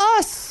as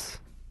us.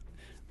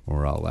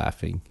 We're all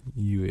laughing.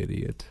 You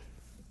idiot.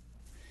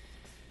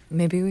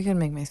 Maybe we could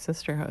make my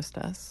sister host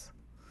us.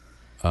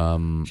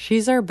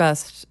 She's our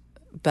best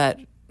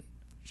bet.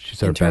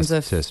 She's our best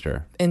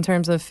sister. In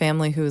terms of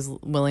family who's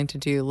willing to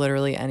do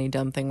literally any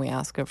dumb thing we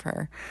ask of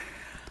her.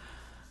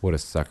 What a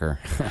sucker.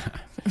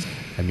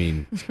 I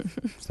mean,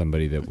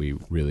 somebody that we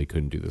really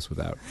couldn't do this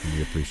without. And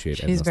we appreciate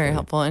it. She's very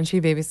helpful. And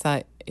she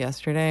babysat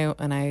yesterday,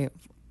 and I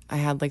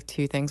had like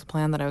 2 things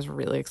planned that I was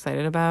really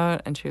excited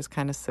about, and she was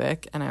kind of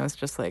sick, and I was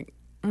just like,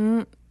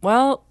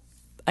 well,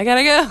 I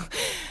gotta go.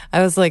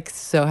 I was like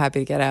so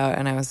happy to get out,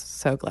 and I was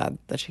so glad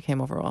that she came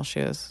over while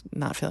she was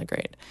not feeling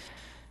great.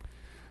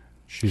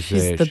 She's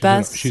the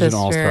best She's an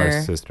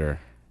all-star sister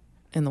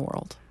in the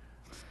world.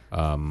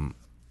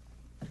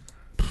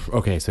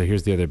 Okay, so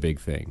here's the other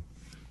big thing.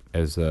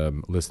 As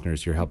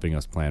listeners, you're helping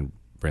us plan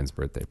Bryn's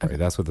birthday party. Okay.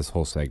 That's what this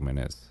whole segment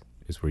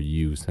is where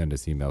you send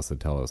us emails to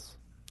tell us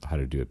how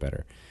to do it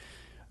better.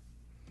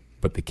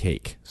 But the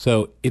cake.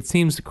 So it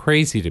seems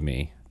crazy to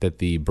me that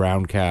the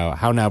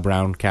How Now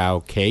Brown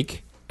Cow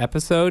cake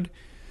episode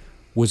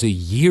was a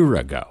year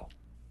ago.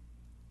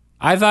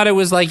 I thought it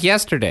was like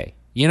yesterday.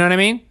 You know what I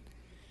mean?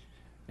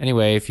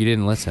 Anyway, if you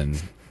didn't listen,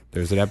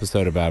 there's an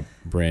episode about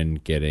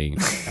Bryn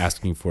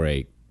asking for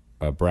a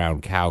brown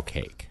cow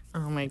cake.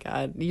 Oh my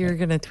God, you're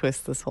gonna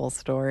twist this whole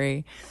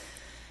story.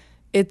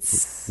 I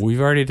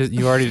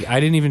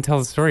didn't even tell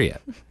the story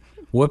yet.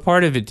 What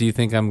part of it do you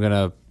think I'm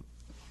gonna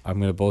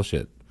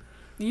bullshit?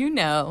 You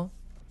know.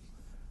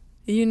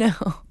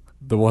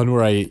 The one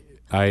where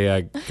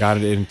I got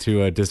it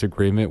into a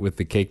disagreement with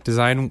the cake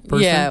design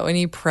person? Yeah, when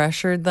you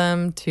pressured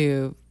them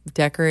to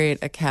decorate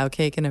a cow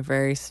cake in a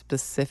very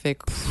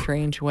specific,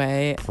 strange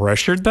way.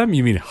 Pressured them?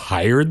 You mean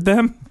hired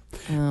them?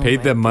 Oh,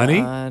 paid them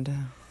money? God.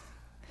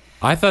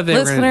 I thought they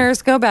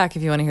Listeners, go back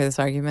if you want to hear this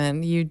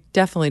argument. You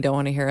definitely don't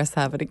want to hear us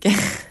have it again.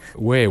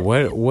 Wait,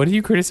 what are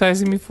you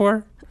criticizing me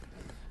for?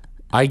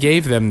 I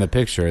gave them the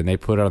picture, and they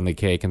put it on the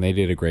cake, and they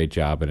did a great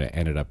job, and it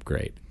ended up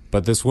great.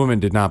 But this woman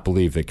did not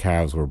believe that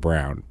cows were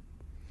brown.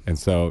 And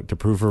so to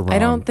prove her wrong, I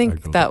don't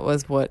think go, that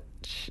was what.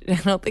 I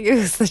don't think it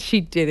was that she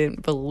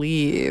didn't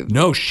believe.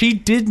 No, she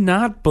did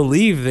not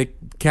believe that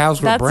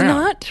cows were That's brown.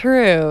 not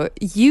true.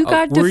 You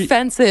got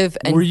defensive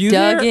and were you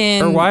dug there?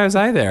 in. Or why was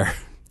I there?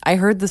 I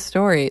heard the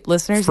story.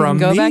 Listeners, From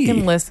you can go me. back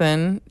and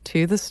listen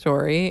to the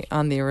story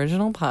on the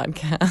original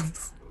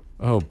podcast.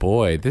 Oh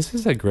boy, this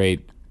is a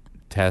great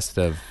test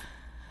of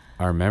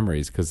our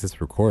memories because it's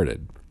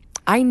recorded.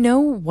 I know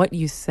what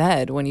you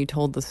said when you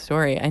told the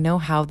story. I know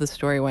how the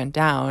story went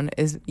down.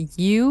 Is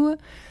you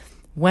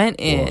went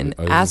in,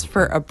 asked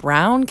for a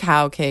brown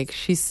cow cake.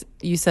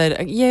 You said,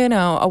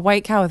 a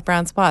white cow with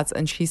brown spots.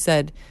 And she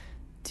said,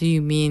 do you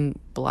mean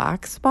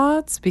black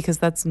spots? Because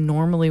that's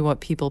normally what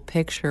people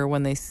picture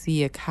when they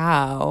see a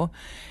cow.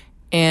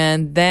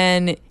 And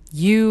then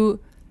you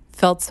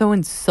felt so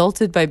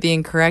insulted by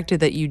being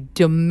corrected that you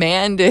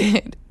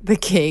demanded the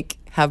cake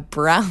have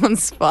brown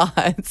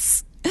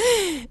spots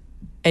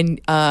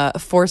and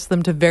forced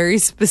them to very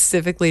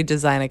specifically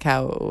design a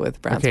cow with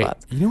brown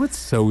spots. You know what's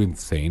so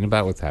insane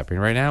about what's happening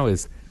right now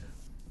is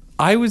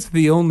I was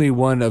the only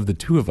one of the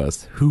two of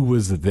us who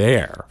was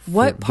there.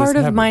 What part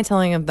of my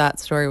telling of that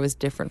story was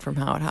different from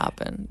how it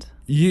happened?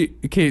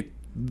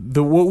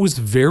 What was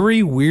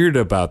very weird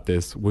about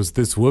this was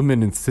this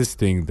woman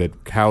insisting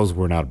that cows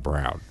were not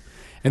brown.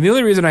 And the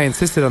only reason I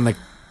insisted on the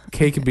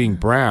cake being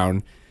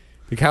brown,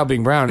 the cow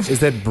being brown,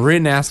 is that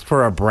Bryn asked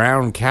for a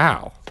brown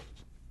cow.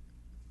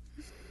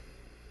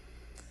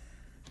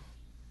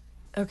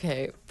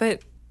 Okay,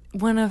 but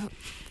when a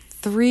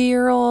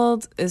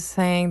 3-year-old is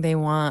saying they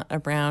want a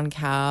brown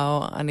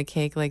cow on a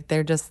cake, like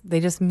they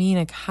just mean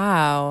a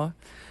cow.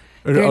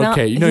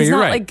 Okay, he's you're not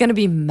right. like going to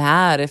be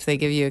mad if they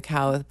give you a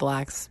cow with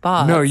black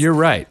spots. No, you're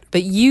right.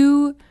 But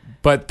you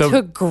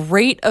took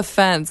great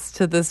offense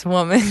to this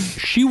woman.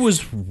 She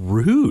was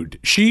rude.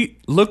 She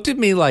looked at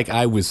me like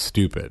I was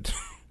stupid.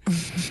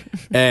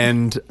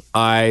 And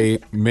I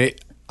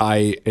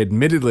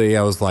admittedly,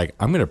 I was like,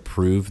 I'm going to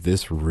prove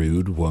this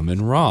rude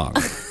woman wrong.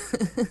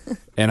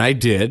 And I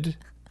did.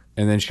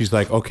 And then she's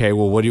like, okay,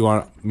 well, what do you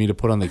want me to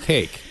put on the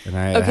cake?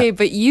 And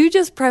but you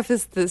just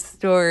prefaced this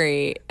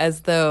story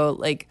as though,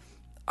 like,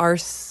 our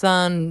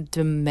son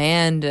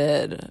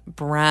demanded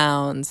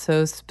brown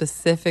so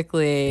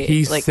specifically.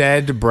 He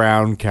said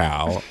brown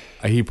cow.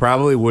 He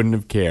probably wouldn't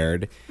have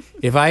cared.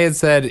 If I had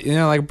said,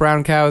 like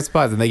brown cow with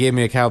spots, and they gave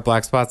me a cow with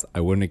black spots,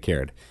 I wouldn't have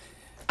cared.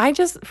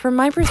 From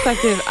my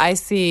perspective, I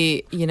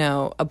see,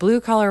 a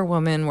blue collar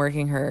woman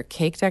working her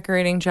cake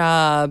decorating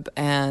job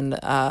and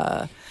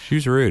she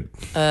was rude.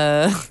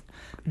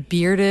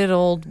 Bearded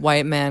old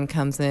white man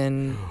comes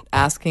in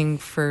asking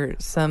for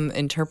some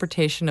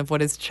interpretation of what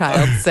his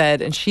child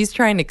said, and she's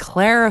trying to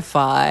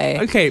clarify.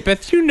 Okay,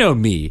 Beth, you know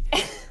me.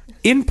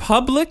 In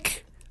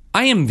public,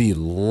 I am the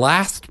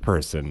last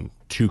person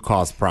to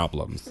cause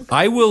problems.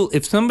 I will,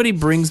 if somebody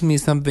brings me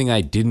something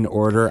I didn't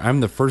order, I'm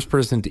the first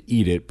person to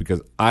eat it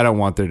because I don't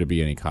want there to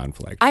be any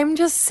conflict. I'm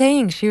just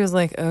saying, she was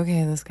like,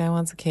 okay, this guy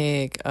wants a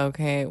cake.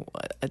 Okay,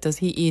 does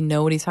he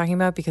know what he's talking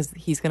about? Because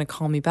he's going to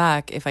call me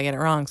back if I get it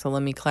wrong, so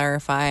let me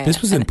clarify.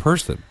 This was in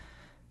person.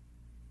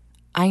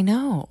 I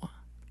know.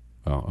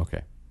 Oh,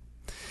 okay.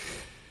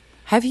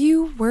 Have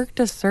you worked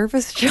a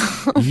service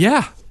job?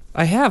 Yeah,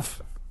 I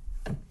have.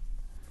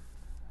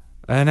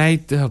 And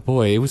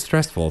it was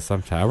stressful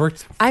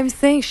sometimes. I'm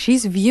saying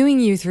she's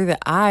viewing you through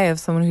the eye of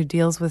someone who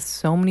deals with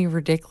so many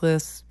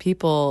ridiculous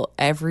people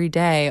every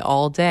day,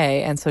 all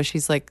day. And so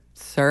she's like,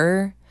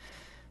 sir,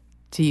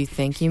 do you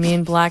think you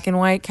mean black and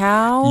white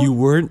cow? You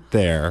weren't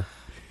there.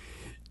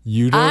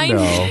 You don't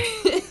know.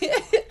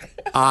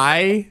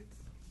 I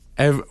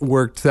have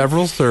worked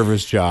several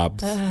service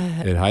jobs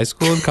in high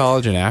school and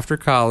college and after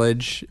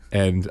college,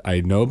 and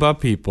I know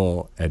about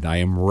people, and I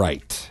am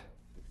right.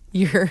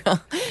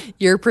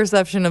 Your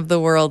perception of the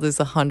world is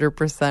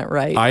 100%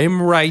 right. I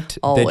am right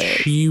always. That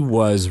she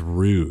was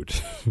rude.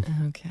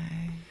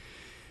 Okay.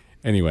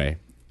 Anyway,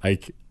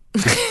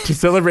 to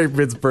celebrate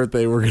Bryn's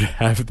birthday, we're going to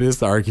have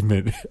this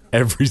argument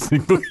every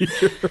single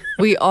year.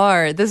 We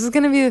are. This is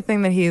going to be the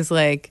thing that he's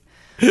like,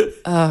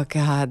 oh,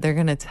 God, they're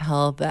going to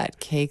tell that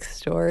cake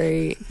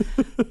story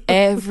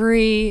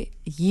every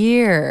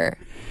year.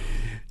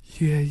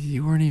 Yeah,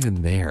 you weren't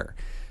even there.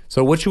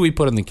 So what should we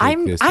put on the cake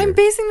this year? I'm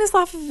basing this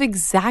off of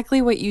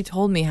exactly what you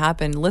told me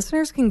happened.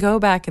 Listeners can go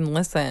back and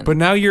listen. But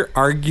now you're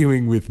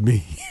arguing with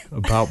me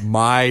about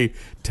my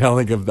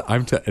telling of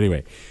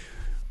anyway.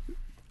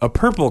 A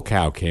purple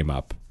cow came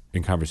up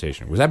in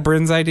conversation. Was that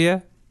Bryn's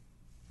idea?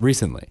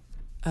 Recently.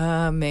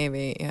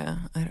 Maybe, yeah.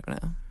 I don't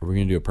know. Are we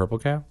going to do a purple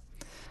cow?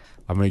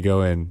 I'm going to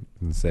go in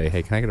and say,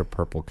 hey, can I get a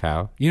purple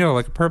cow?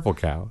 Like a purple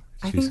cow.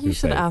 I think you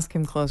should ask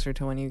him closer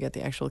to when you get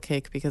the actual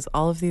cake, because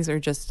all of these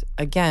are just,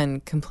 again,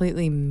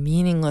 completely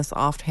meaningless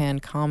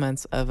offhand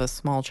comments of a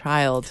small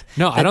child.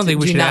 No, I don't think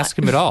we should ask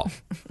him at all.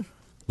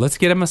 Let's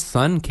get him a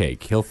sun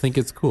cake. He'll think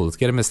it's cool. Let's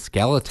get him a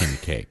skeleton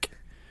cake.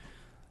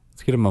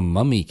 Let's get him a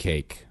mummy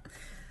cake.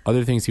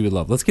 Other things he would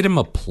love. Let's get him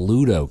a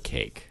Pluto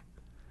cake.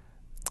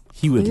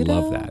 He would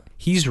love that.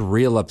 He's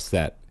real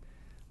upset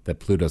that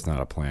Pluto's not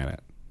a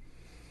planet.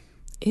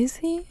 Is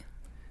he?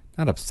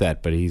 not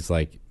upset, but he's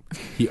like,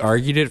 he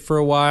argued it for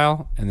a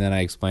while, and then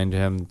I explained to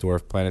him the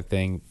dwarf planet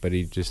thing, but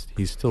he's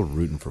still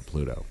rooting for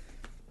Pluto.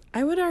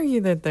 I would argue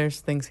that there's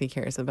things he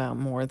cares about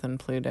more than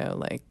Pluto,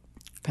 like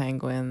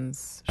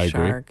penguins, I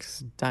agree.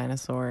 sharks,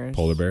 dinosaurs.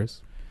 Polar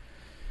bears.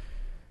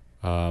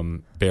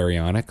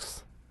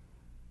 Baryonyx.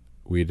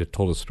 We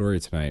told a story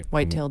tonight.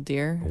 White-tailed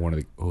deer.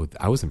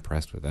 I was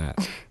impressed with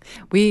that.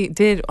 We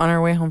did, on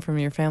our way home from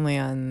your family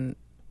on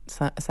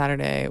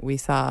Saturday, we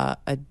saw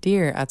a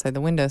deer outside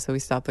the window, so we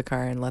stopped the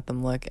car and let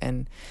them look,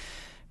 and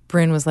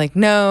Bryn was like,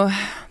 no,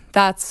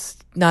 that's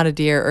not a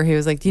deer. Or he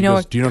was like, do you know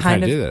what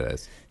kind of deer that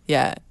is?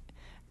 Yeah.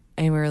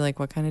 And we were like,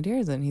 what kind of deer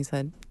is it? And he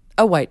said,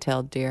 a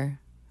white-tailed deer.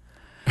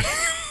 I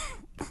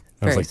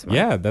was like, smart.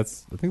 yeah, I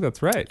think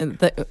that's right. And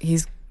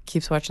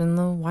keeps watching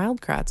the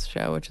Wildcrats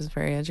show, which is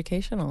very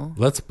educational.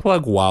 Let's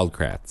plug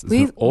Wildcrats. It's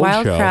an old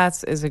show.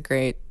 Wildcrats is a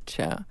great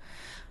show.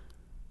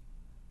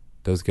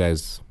 Those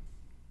guys,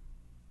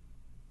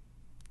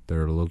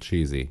 they're a little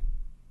cheesy,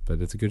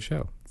 but it's a good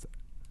show. It's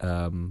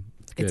good.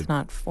 It's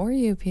not for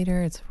you,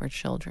 Peter. It's for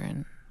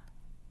children.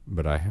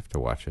 But I have to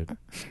watch it.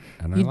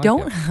 And You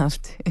don't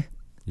have to.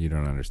 You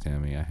don't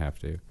understand me. I have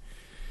to.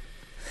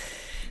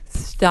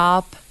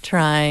 Stop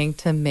trying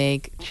to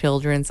make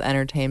children's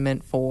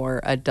entertainment for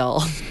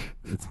adults.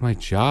 It's my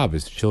job.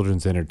 It's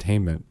children's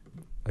entertainment.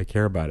 I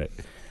care about it.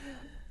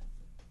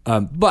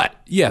 But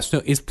yes,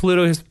 no. Is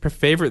Pluto his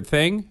favorite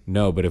thing?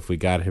 No, but if we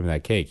got him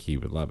that cake, he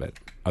would love it.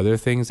 Other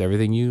things,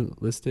 everything you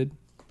listed.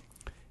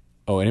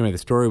 Oh, anyway, the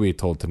story we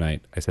told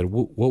tonight. I said,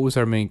 what's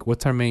our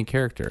main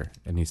character?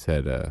 And he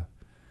said, a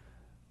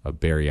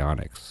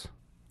Baryonyx,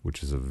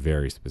 which is a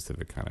very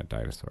specific kind of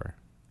dinosaur.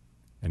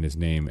 And his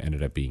name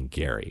ended up being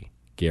Gary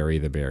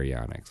the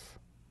Baryonyx.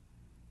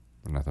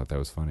 And I thought that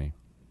was funny.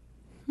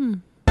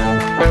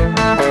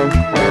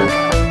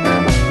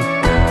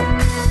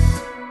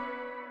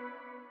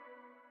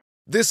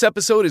 This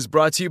episode is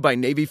brought to you by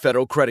Navy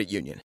Federal Credit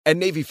Union. At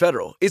Navy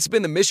Federal, it's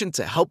been the mission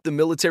to help the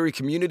military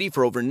community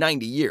for over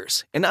 90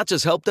 years. And not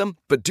just help them,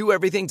 but do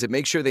everything to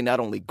make sure they not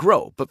only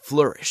grow, but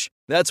flourish.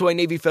 That's why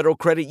Navy Federal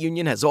Credit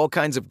Union has all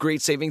kinds of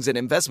great savings and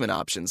investment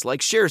options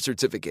like share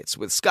certificates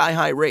with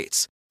sky-high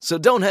rates. So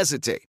don't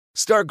hesitate.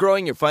 Start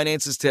growing your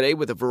finances today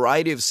with a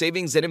variety of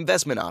savings and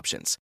investment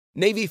options.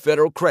 Navy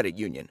Federal Credit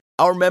Union.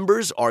 Our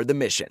members are the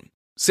mission.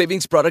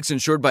 Savings products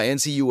insured by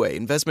NCUA.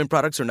 Investment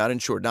products are not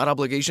insured, not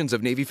obligations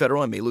of Navy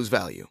Federal and may lose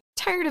value.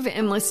 Tired of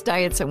endless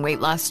diets and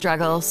weight loss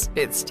struggles?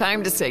 It's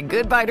time to say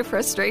goodbye to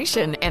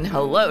frustration and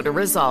hello to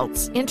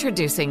results.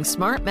 Introducing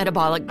Smart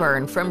Metabolic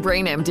Burn from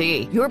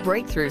BrainMD, your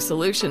breakthrough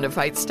solution to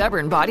fight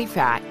stubborn body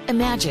fat.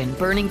 Imagine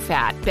burning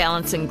fat,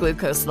 balancing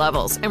glucose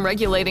levels, and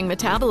regulating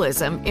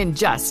metabolism in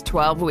just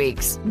 12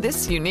 weeks.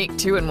 This unique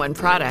 2-in-1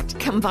 product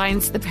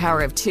combines the power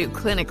of 2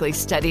 clinically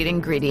studied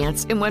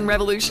ingredients in one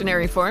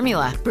revolutionary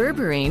formula.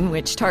 Berberine,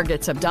 which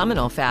targets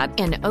abdominal fat,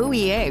 and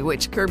OEA,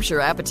 which curbs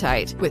your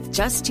appetite. With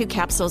just 2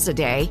 capsules a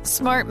day,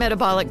 Smart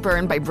Metabolic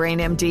Burn by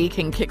BrainMD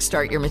can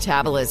kickstart your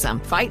metabolism,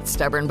 fight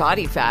stubborn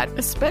body fat,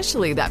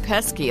 especially that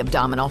pesky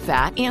abdominal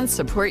fat, and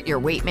support your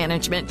weight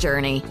management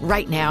journey.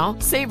 Right now,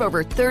 save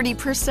over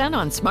 30%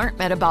 on Smart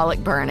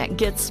Metabolic Burn at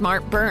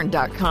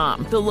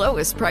GetSmartBurn.com. The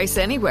lowest price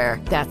anywhere.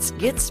 That's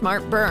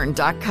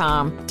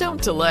GetSmartBurn.com.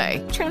 Don't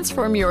delay.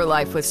 Transform your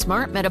life with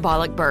Smart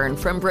Metabolic Burn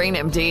from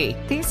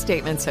BrainMD. These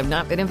statements have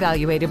not been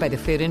evaluated by the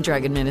Food and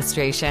Drug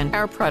Administration.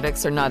 Our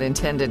products are not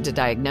intended to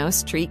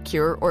diagnose, treat,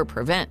 cure, or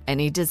prevent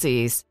any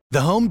disease. The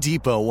Home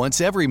Depot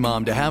wants every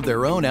mom to have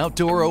their own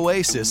outdoor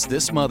oasis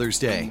this Mother's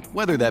Day,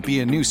 whether that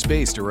be a new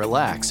space to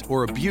relax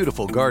or a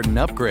beautiful garden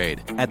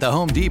upgrade. At the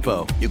Home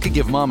Depot, you could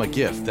give mom a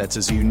gift that's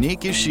as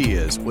unique as she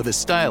is, with a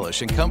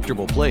stylish and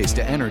comfortable place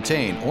to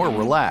entertain or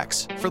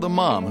relax for the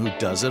mom who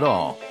does it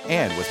all.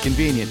 And with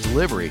convenient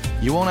delivery,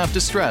 you won't have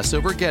to stress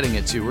over getting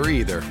it to her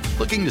either.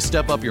 Looking to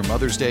step up your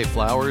Mother's Day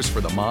flowers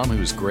for the mom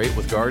who's great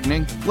with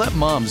gardening? Let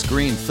Mom's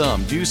Green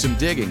Thumb do some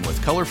digging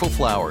with colorful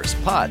flowers,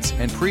 pots,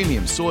 and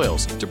premium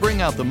soils to bring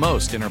out the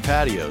most in her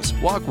patios,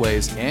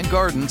 walkways, and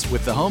gardens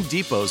with the Home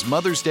Depot's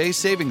Mother's Day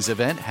Savings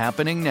Event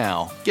happening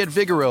now. Get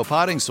Vigoro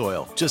potting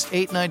soil, just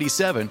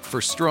 $8.97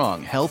 for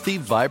strong, healthy,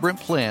 vibrant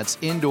plants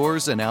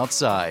indoors and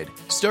outside.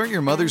 Start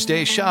your Mother's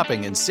Day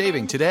shopping and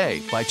saving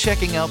today by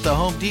checking out the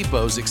Home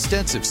Depot's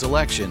extensive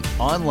selection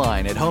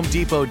online at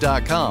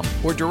HomeDepot.com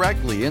or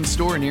directly in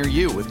store near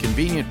you with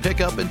convenient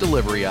pickup and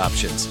delivery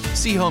options.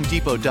 See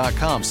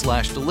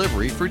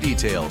HomeDepot.com/delivery for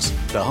details.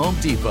 The Home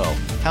Depot,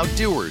 how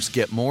doers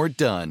get more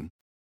done.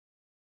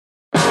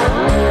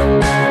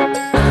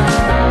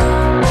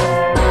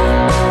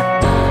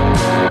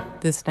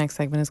 This next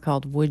segment is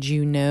called Would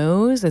You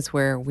Knows? It's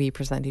where we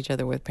present each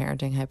other with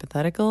parenting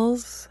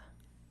hypotheticals.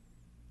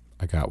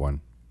 I got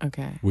one.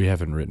 Okay. We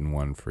haven't written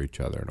one for each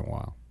other in a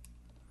while.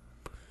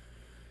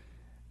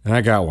 And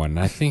I got one.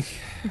 I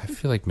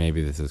feel like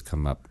maybe this has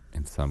come up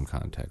in some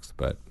context,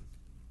 but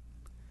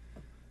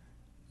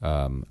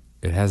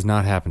it has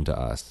not happened to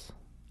us.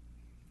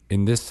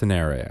 In this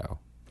scenario,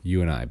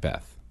 you and I,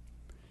 Beth,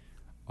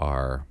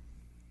 are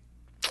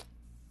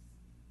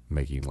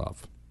making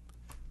love.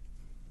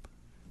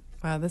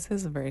 Wow, this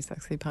is a very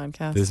sexy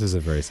podcast. This is a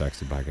very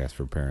sexy podcast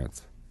for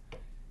parents.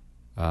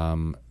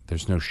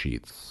 There's no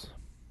sheets.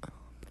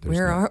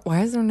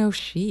 Why is there no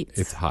sheets?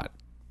 It's hot.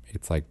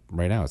 It's like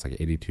right now. It's like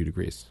 82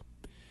 degrees.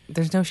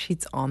 There's no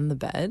sheets on the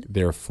bed?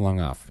 They're flung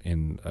off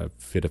in a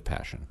fit of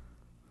passion.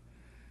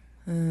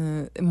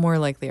 More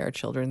likely our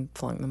children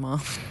flung them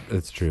off.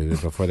 It's true.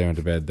 Before they went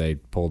to bed, they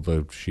pulled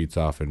the sheets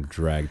off and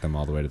dragged them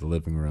all the way to the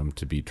living room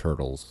to be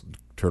turtle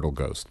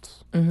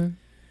ghosts,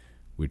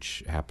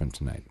 which happened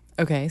tonight.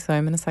 Okay, so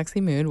I'm in a sexy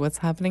mood. What's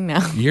happening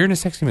now? You're in a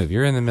sexy mood.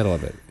 You're in the middle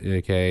of it.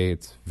 Okay,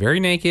 it's very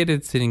naked.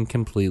 It's sitting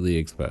completely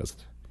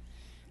exposed.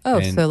 Oh,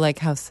 And- so like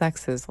how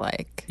sex is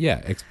like. Yeah,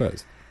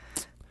 exposed.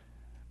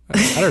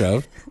 I don't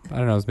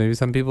know. Maybe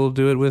some people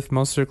do it with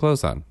most of their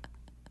clothes on.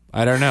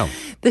 I don't know.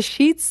 The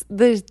sheets,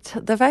 the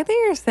fact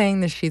that you're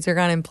saying the sheets are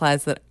gone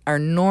implies that our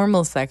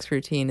normal sex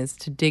routine is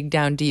to dig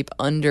down deep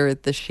under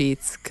the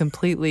sheets,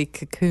 completely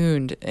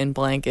cocooned in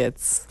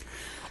blankets.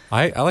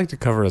 I like to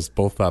cover us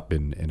both up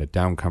in a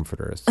down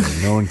comforter so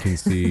no one can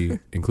see,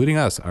 including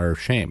us, our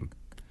shame.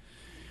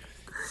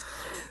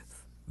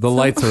 The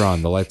lights are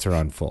on. The lights are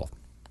on full.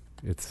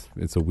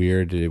 It's a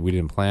weird, we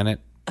didn't plan it.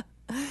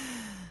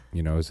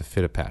 You know, it was a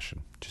fit of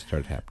passion. It just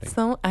started happening.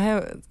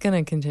 I'm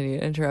going to continue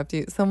to interrupt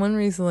you.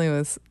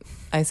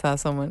 I saw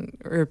someone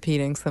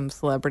repeating some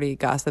celebrity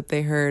gossip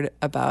they heard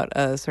about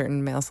a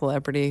certain male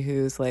celebrity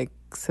who's like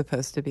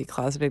supposed to be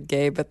closeted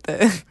gay, but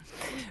the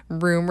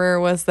rumor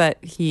was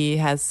that he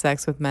has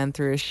sex with men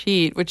through a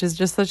sheet, which is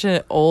just such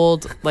an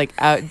old, like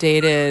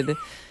outdated,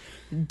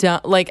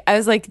 like I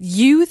was like,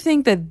 you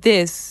think that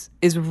this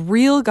is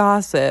real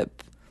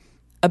gossip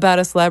about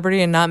a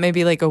celebrity and not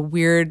maybe like a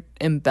weird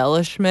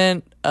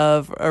embellishment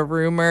of a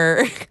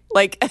rumor?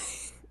 Like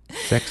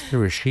Sex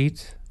through a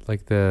sheet?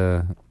 Like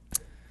the...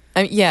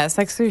 yeah,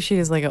 sex through a sheet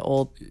is like an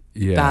old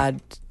Yeah.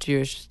 bad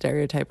Jewish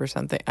stereotype or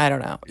something. I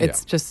don't know.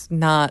 It's just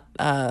not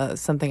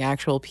something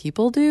actual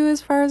people do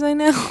as far as I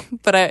know.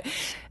 But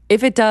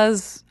if it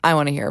does, I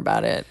want to hear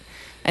about it.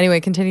 Anyway,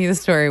 continue the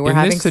story. We're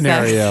having this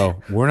scenario,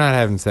 sex. we're not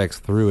having sex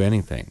through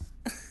anything.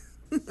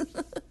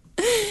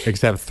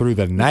 Except through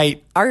the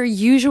night. Our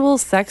usual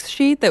sex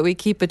sheet that we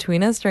keep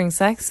between us during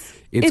sex,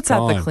 it's at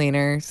the gone.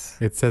 cleaners.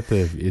 It's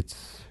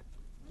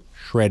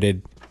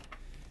shredded.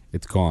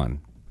 It's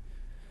gone.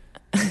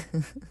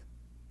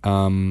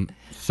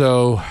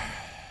 So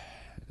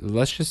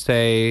let's just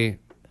say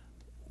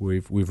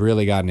we've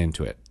really gotten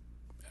into it.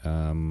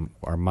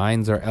 Our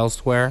minds are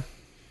elsewhere.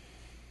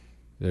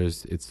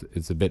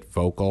 It's a bit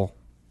vocal,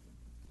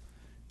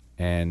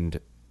 and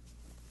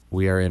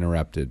we are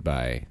interrupted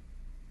by,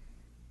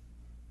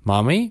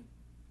 "Mommy,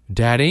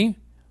 Daddy,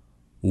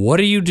 what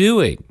are you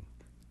doing?"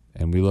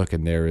 And we look,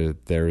 and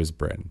there is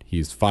Bryn.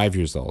 He's 5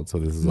 years old, so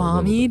this is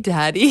Mommy,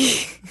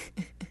 Daddy.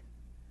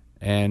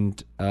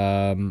 And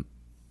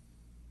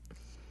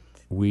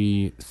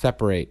we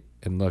separate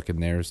and look,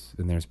 and there's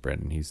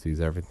Bryn. He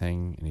sees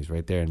everything, and he's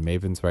right there, and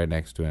Maven's right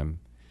next to him.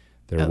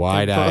 They're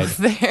wide-eyed.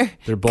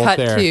 They're both Cut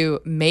there. to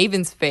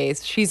Maven's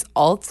face. She's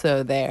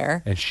also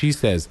there. And she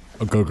says,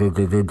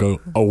 go.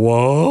 Oh,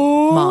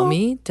 whoa.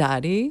 Mommy,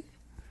 Daddy.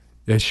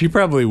 Yeah, she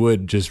probably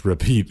would just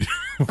repeat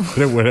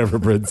whatever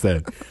Bryn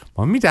said.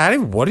 Mommy, Daddy,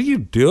 what are you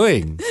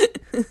doing?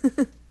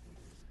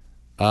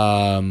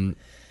 The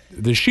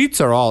sheets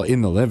are all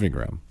in the living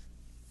room,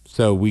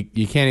 so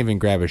you can't even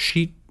grab a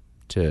sheet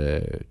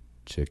to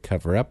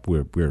cover up.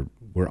 We're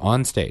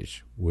on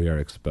stage. We are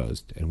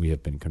exposed, and we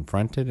have been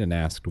confronted and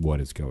asked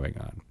what is going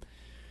on.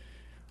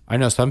 I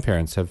know some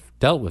parents have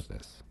dealt with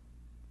this.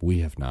 We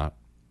have not.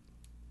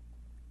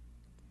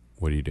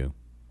 What do you do?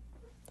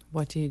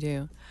 What do you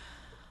do?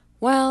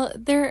 Well,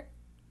 they're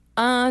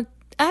at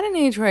an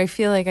age where I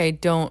feel like I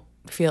don't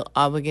feel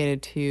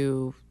obligated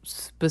to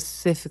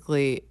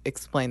specifically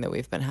explain that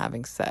we've been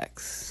having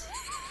sex.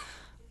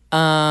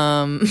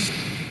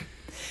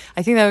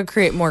 I think that would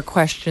create more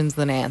questions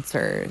than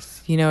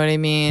answers. You know what I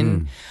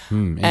mean?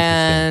 Interesting.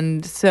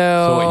 And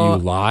So what,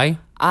 you lie?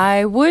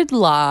 I would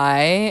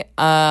lie,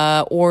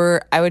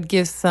 or I would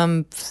give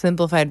some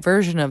simplified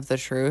version of the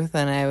truth,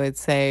 and I would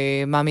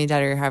say, Mommy and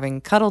Daddy are having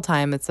cuddle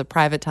time. It's a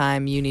private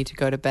time. You need to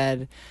go to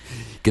bed.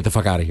 Get the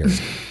fuck out of here.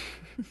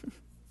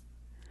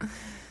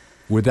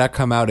 Would that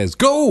come out as,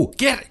 go,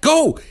 get,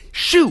 go,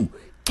 shoo,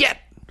 get?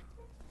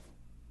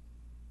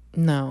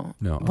 No.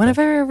 No, okay. When have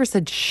I ever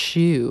said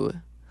shoo?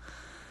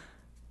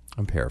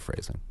 I'm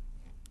paraphrasing.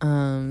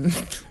 No,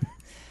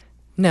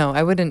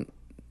 I wouldn't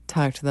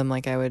talk to them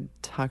like I would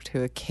talk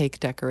to a cake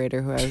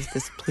decorator who I was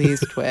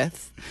displeased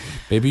with.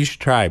 Maybe you should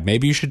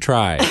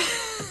try.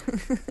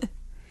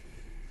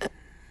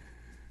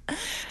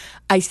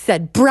 I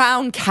said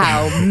brown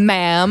cow,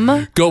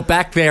 ma'am. Go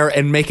back there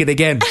and make it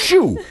again.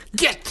 Shoo,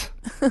 get.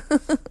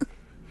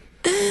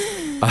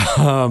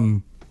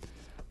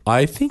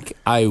 I think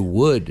I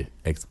would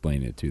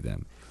explain it to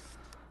them.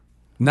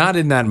 Not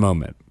in that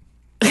moment.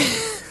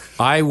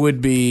 I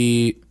would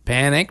be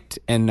panicked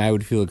and I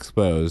would feel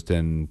exposed,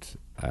 and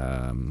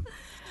I'd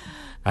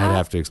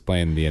have to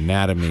explain the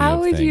anatomy How of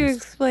would things. you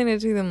explain it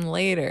to them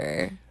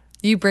later?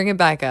 You bring it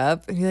back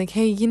up and you're like,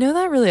 hey, you know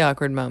that really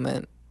awkward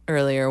moment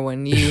earlier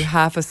when you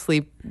half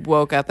asleep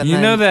woke up and You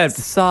then know that-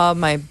 saw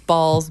my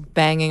balls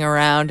banging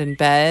around in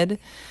bed?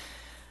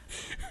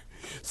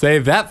 Say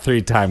that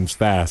 3 times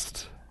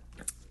fast.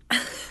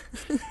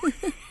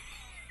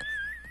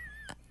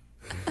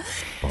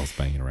 Balls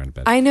banging around in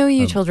bed. I know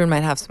you children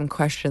might have some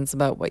questions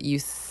about what you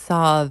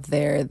saw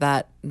there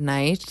that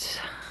night.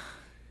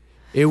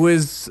 It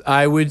was,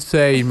 I would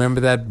say,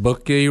 remember that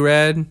book you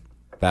read?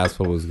 That's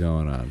what was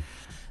going on.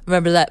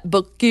 Remember that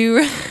book you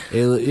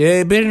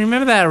read? But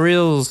remember that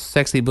real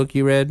sexy book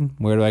you read?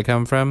 Where Do I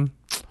Come From?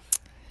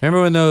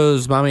 Remember when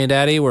those mommy and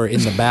daddy were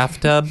in the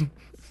bathtub?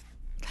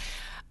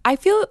 I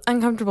feel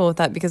uncomfortable with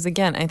that because,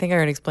 again, I think I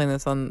already explained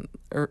this on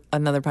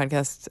another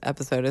podcast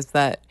episode, is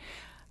that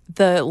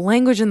the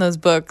language in those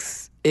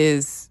books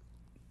is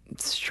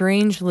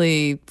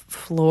strangely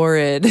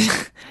florid.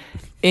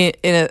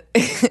 The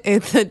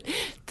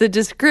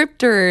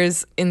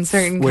descriptors in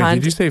certain Wait,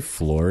 did you say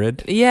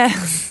florid?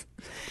 Yes.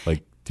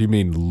 Like, do you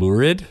mean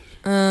lurid?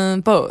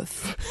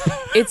 Both.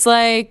 It's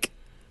like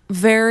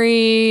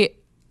very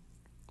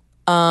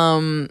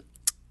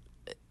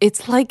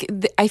it's like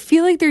I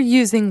feel like they're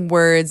using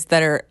words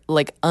that are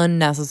like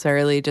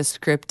unnecessarily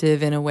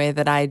descriptive in a way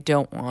that I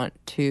don't want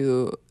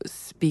to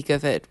speak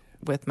of it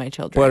with my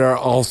children. But are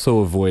also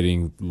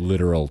avoiding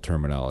literal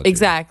terminology.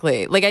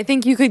 Exactly. Like, I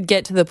think you could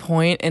get to the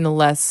point in a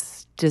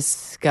less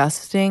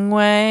disgusting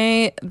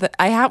way.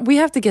 We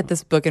have to get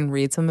this book and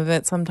read some of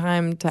it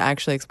sometime to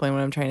actually explain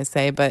what I'm trying to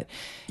say. But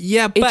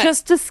Yeah, but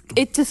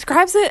it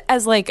describes it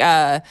as like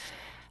a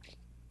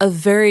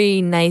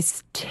very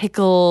nice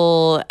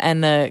tickle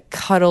and a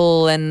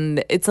cuddle,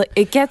 and it's like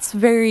it gets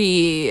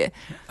very.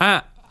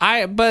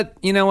 But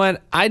you know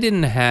what?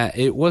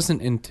 It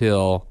wasn't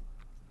until.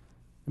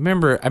 I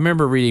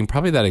remember reading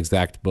probably that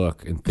exact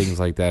book and things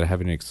like that,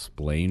 having it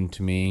explained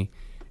to me,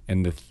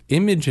 and the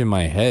image in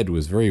my head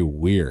was very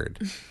weird.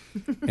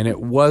 And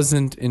it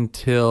wasn't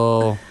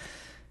until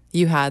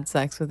you had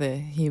sex with a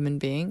human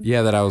being,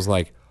 that I was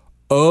like,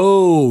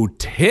 "Oh,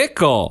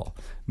 tickle!"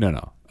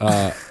 No.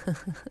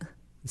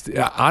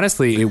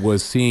 Honestly, it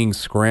was seeing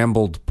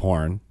scrambled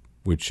porn,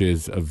 which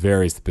is a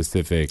very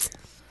specific.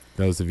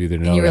 Those of you that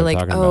know, and you were what I'm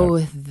like, talking "Oh,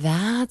 about.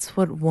 that's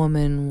what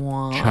women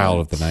want."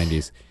 Child of the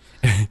 90s.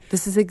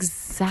 This is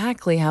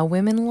exactly how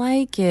women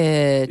like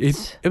it.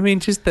 Just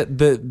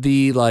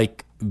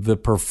the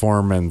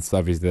performance,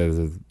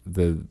 obviously,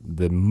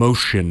 the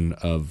motion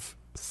of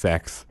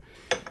sex.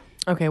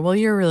 Okay, well,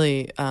 you're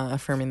really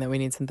affirming that we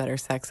need some better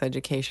sex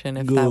education.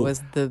 If that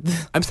was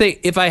the, I'm saying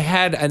if I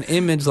had an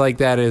image like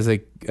that as a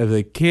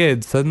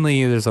kid,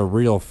 suddenly there's a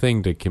real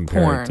thing to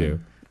compare it to.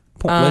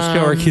 Let's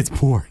show our kids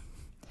porn.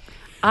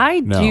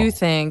 I do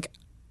think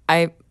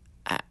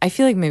I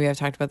feel like maybe I've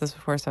talked about this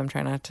before, so I'm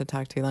trying not to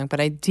talk too long, but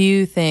I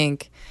do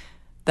think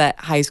that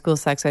high school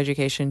sex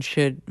education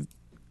should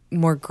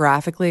more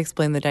graphically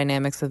explain the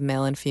dynamics of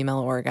male and female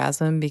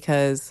orgasm,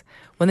 because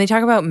when they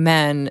talk about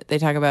men, they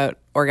talk about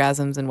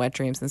orgasms and wet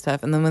dreams and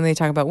stuff. And then when they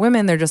talk about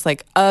women, they're just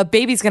like, a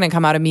baby's going to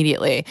come out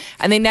immediately.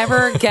 And they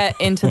never get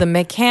into the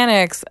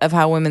mechanics of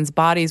how women's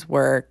bodies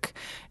work.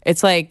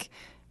 It's like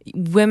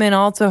women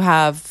also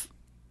have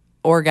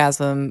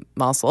orgasm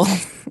muscle.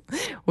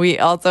 We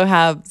also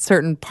have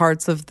certain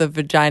parts of the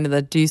vagina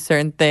that do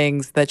certain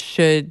things that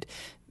should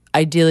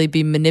ideally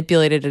be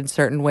manipulated in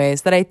certain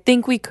ways that I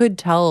think we could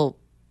tell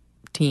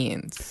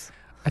teens.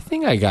 I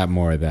think I got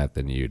more of that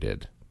than you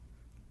did.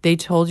 They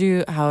told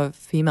you how a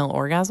female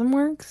orgasm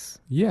works?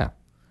 Yeah.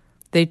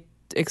 They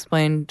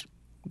explained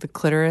the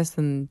clitoris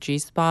and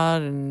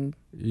G-spot and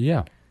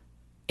Yeah.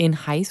 in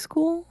high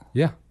school?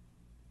 Yeah.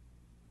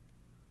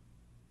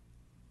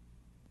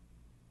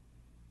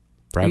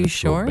 Are you Private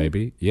school, sure?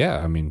 baby.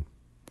 Yeah,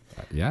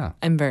 yeah.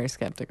 I'm very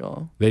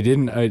skeptical. They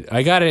didn't.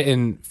 I got it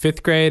in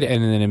 5th grade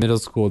and then in middle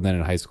school and then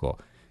in high school.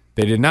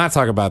 They did not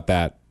talk about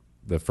that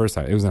the first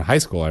time. It was in high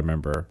school, I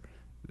remember.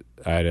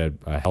 I had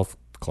a health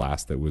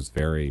class that was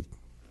very,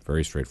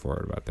 very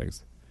straightforward about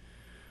things.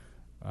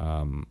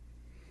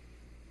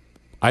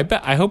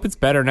 I hope it's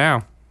better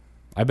now.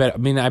 I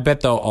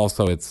bet though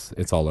also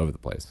it's all over the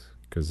place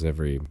because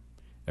every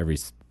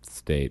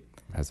state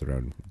has their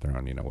own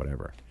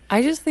whatever.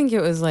 I just think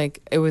it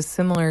was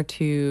similar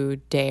to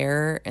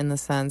DARE in the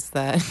sense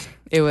that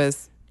it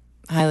was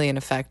highly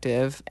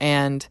ineffective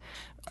and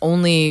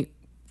only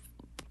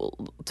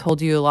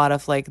told you a lot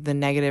of like the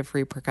negative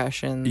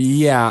repercussions.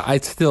 Yeah, I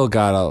still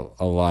got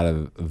a lot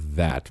of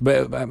that.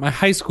 But my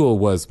high school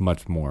was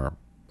much more,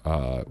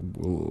 a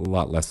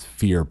lot less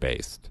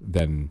fear-based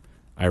than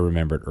I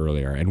remembered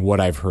earlier and what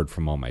I've heard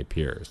from all my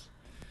peers.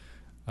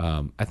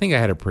 I think I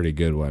had a pretty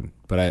good one,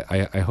 but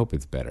I hope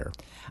it's better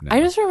now.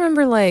 I just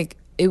remember like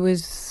it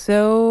was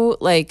so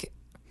like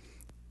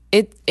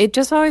it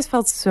just always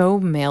felt so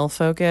male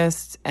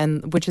focused,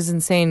 and which is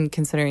insane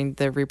considering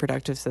the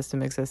reproductive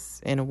system exists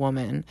in a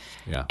woman.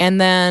 Yeah.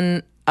 And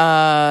then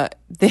I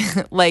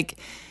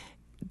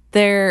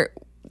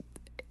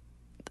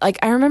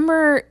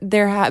remember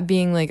there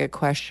being like a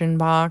question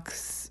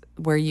box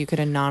where you could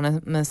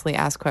anonymously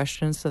ask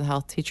questions to the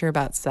health teacher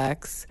about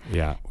sex.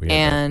 Yeah. We had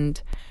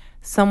And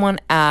someone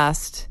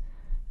asked,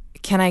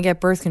 can I get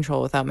birth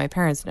control without my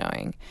parents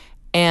knowing?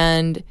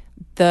 And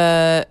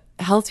the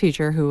health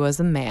teacher, who was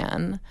a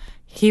man,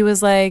 he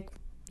was like,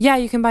 yeah,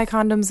 you can buy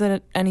condoms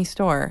at any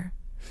store.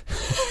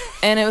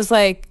 And it was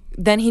like,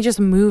 then he just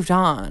moved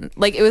on.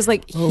 Like, it was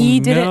like he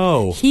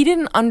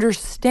didn't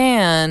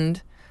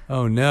understand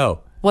Oh,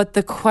 no. what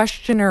the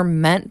questioner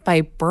meant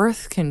by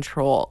birth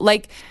control.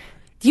 Like,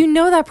 you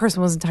know that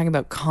person wasn't talking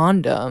about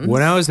condoms.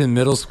 When I was in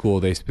middle school,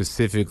 they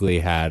specifically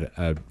had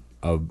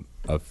a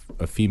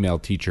female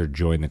teacher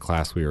join the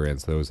class we were in,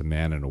 so there was a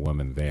man and a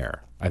woman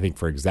there. I think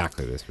for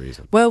exactly this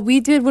reason. Well, we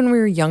did when we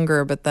were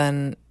younger, but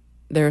then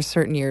there are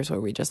certain years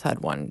where we just had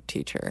one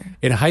teacher.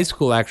 In high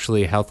school,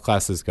 actually, health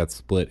classes got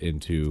split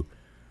into,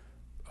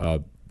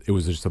 it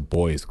was just a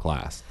boys'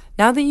 class.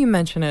 Now that you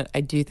mention it,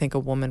 I do think a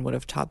woman would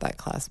have taught that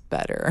class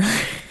better.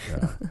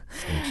 Yeah,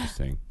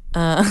 interesting.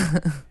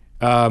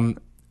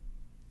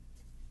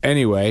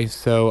 Anyway,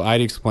 so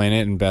I'd explain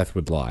it and Beth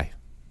would lie.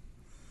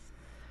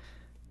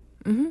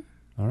 Mm-hmm.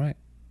 All right.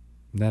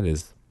 That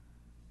is.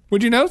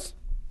 Would you knows?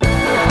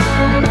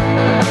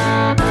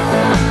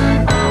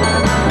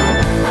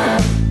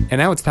 And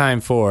now it's time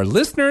for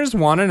Listeners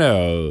Wanna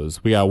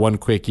Knows. We got one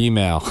quick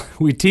email.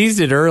 We teased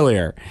it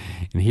earlier.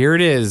 And here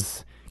it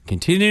is,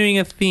 continuing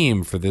a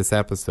theme for this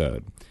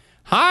episode.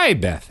 Hi,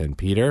 Beth and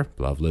Peter.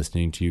 Love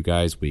listening to you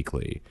guys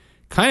weekly.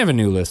 Kind of a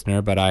new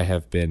listener, but I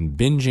have been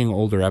binging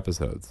older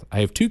episodes.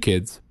 I have 2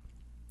 kids,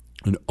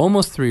 an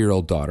almost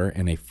 3-year-old daughter,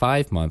 and a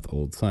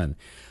 5-month-old son.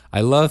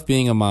 I love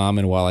being a mom,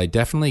 and while I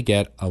definitely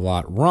get a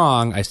lot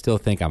wrong, I still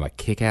think I'm a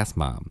kick-ass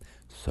mom.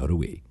 So do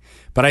we.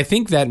 But I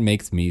think that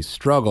makes me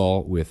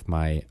struggle with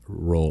my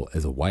role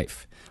as a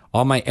wife.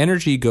 All my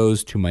energy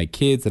goes to my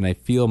kids, and I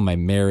feel my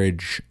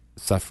marriage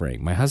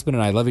suffering. My husband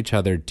and I love each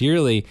other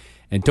dearly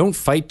and don't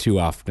fight too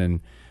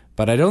often,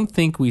 but I don't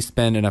think we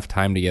spend enough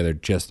time together,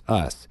 just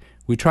us.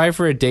 We try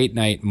for a date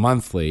night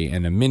monthly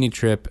and a mini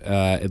trip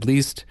at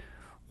least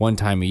one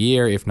time a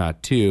year, if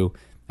not 2.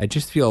 I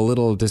just feel a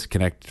little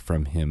disconnected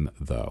from him,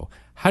 though.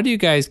 How do you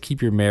guys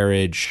keep your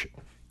marriage,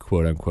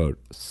 quote unquote,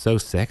 so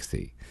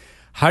sexy?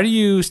 How do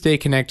you stay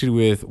connected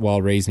with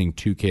while raising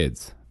 2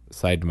 kids?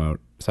 Side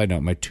note,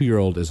 my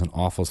 2-year-old is an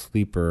awful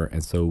sleeper,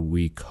 and so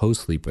we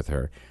co-sleep with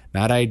her.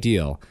 Not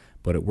ideal,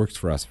 but it works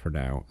for us for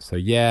now. So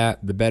yeah,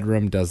 the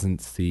bedroom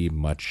doesn't see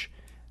much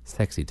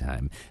sexy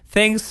time.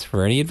 Thanks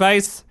for any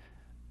advice,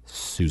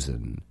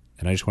 Susan.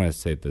 And I just want to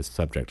say the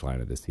subject line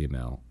of this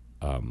email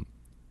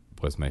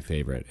was my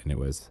favorite, and it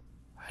was,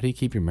 how do you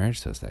keep your marriage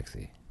so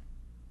sexy?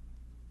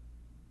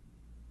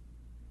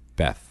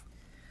 Beth.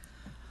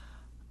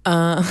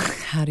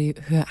 How do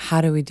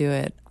we do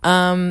it?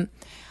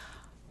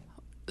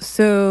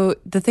 So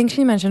the thing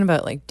she mentioned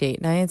about like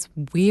date nights,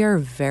 we are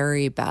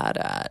very bad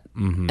at.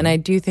 Mm-hmm. And I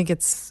do think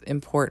it's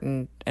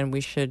important and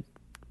we should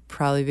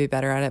probably be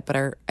better at it.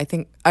 But I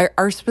think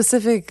our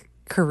specific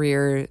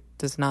career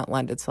does not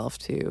lend itself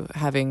to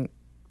having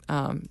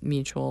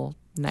mutual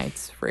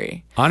nights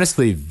free.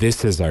 Honestly,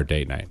 this is our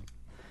date night.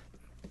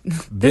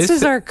 This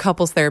is our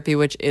couples therapy,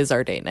 which is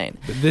our date night.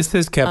 This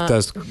has kept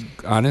us,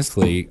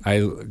 honestly,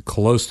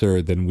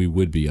 closer than we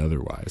would be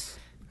otherwise.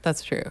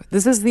 That's true.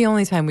 This is the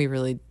only time we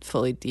really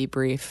fully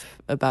debrief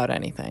about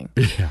anything.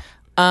 Yeah.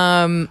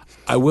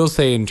 I will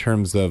say in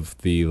terms of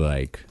the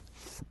like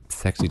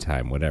sexy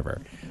time,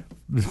 whatever.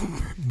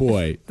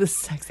 Boy. The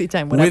sexy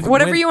time,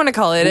 whatever you want to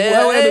call it.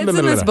 It's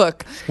in this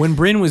book. When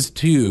Bryn was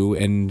 2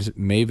 and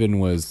Maven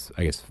was,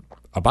 I guess,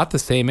 about the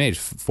same age,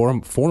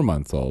 4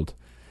 months old,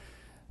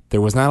 there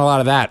was not a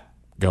lot of that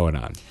going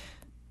on.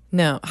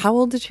 No. How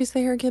old did she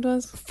say her kid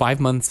was? 5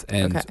 months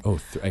and,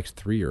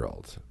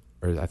 3-year-old.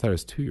 Or I thought it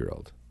was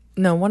 2-year-old.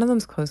 No, one of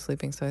them's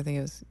co-sleeping, so I think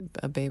it was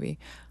a baby.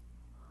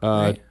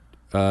 Right?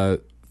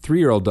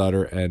 3-year-old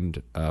daughter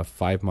and a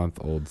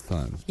 5-month-old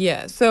son.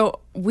 Yeah, so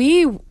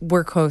we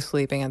were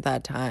co-sleeping at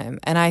that time,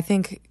 and I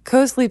think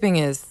co-sleeping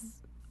is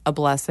a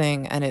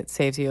blessing, and it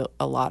saves you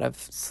a lot of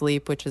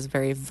sleep, which is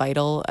very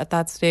vital at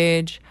that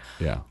stage.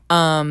 Yeah.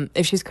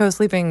 If she's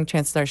co-sleeping,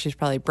 chances are she's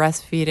probably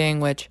breastfeeding,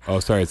 which... Oh,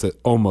 sorry, it's an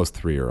almost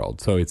 3-year-old,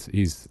 so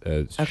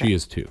she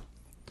is 2.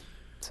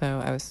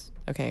 So I was,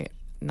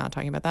 not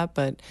talking about that,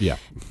 but yeah.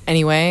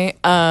 Anyway,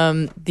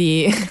 when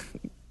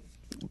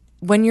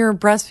you're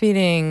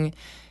breastfeeding,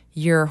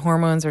 your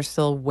hormones are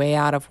still way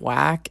out of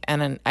whack,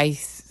 and I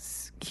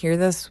hear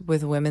this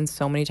with women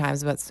so many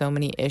times about so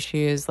many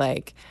issues,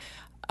 like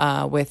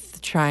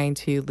with trying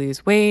to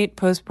lose weight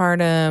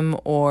postpartum,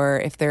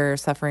 or if they're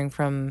suffering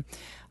from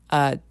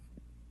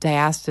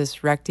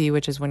diastasis recti,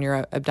 which is when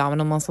your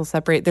abdominal muscles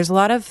separate. There's a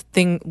lot of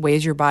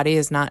ways your body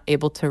is not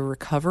able to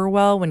recover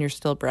well when you're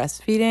still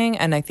breastfeeding.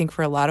 And I think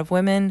for a lot of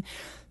women,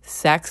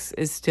 sex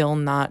is still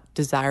not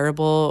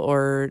desirable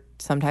or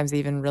sometimes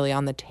even really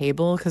on the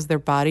table because their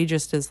body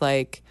just is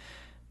like,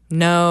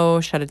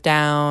 no, shut it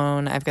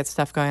down. I've got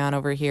stuff going on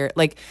over here.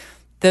 Like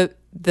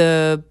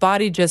the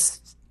body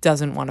just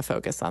doesn't want to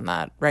focus on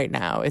that right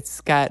now.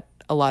 It's got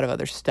a lot of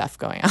other stuff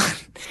going on.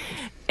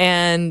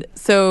 And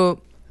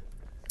so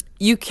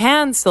you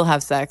can still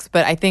have sex,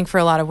 but I think for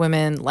a lot of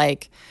women,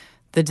 like,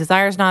 the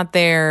desire's not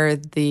there,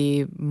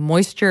 the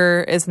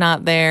moisture is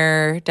not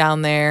there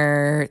down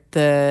there.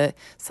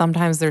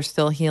 Sometimes they're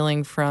still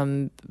healing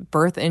from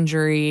birth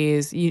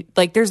injuries.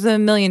 There's a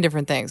million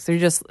different things. They're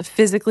just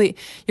physically,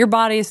 your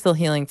body is still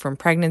healing from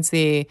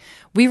pregnancy.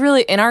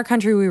 In our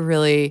country, we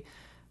really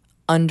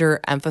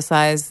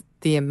underemphasize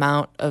the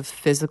amount of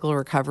physical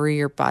recovery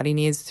your body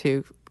needs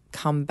to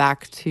come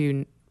back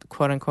to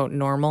quote unquote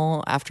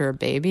normal after a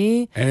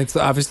baby. And it's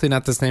obviously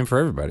not the same for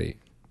everybody.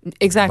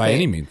 Exactly. By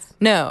any means.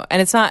 No,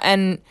 and it's not.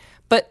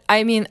 But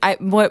I mean,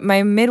 what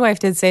my midwife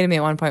did say to me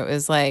at one point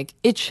was like,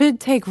 it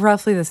should take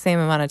roughly the same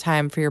amount of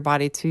time for your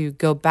body to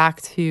go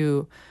back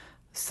to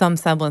some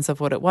semblance of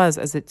what it was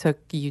as it took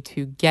you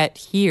to get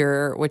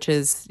here, which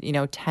is,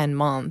 10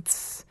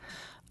 months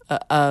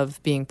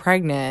of being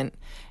pregnant.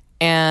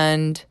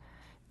 And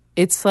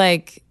it's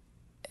like,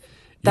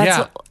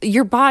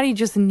 your body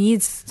just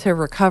needs to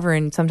recover.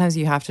 And sometimes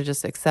you have to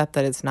just accept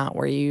that it's not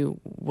where you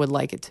would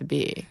like it to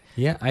be.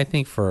 Yeah, I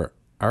think for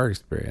our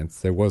experience,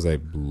 there was a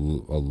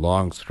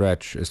long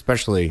stretch,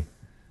 especially,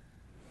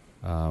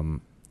 I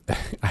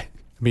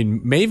mean,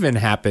 Maven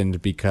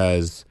happened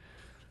because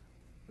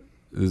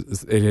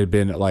it had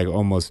been like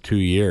almost 2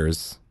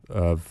 years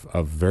of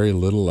very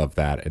little of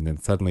that. And then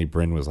suddenly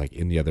Bryn was like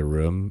in the other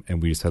room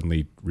and we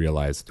suddenly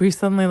realized. We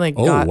suddenly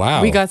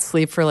wow. We got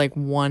sleep for like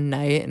one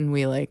night and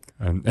we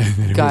and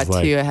got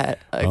too excited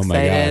oh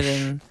my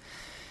gosh.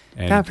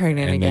 And got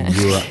pregnant and again.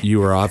 Then you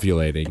were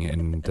ovulating,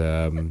 and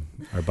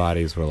our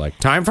bodies were like,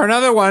 time for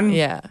another one.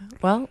 Yeah.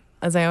 Well,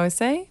 as I always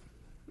say,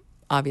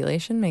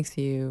 ovulation makes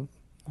you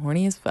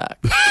horny as fuck.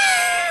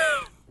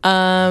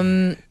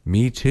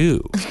 Me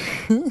too.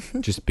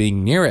 Just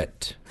being near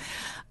it.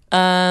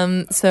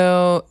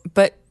 So,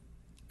 but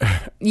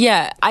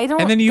yeah, I don't.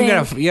 And then you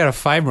got a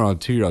 5-year-old,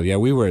 2-year-old. Yeah,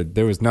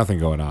 there was nothing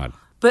going on.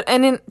 But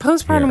and in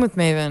postpartum with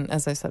Maven,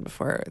 as I said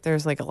before,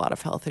 there's like a lot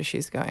of health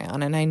issues going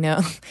on. And I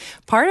know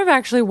part of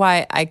actually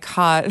why I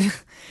caught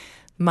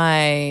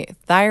my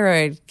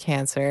thyroid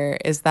cancer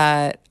is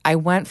that I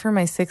went for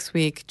my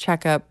 6-week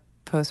checkup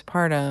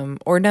postpartum,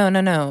 or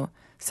no,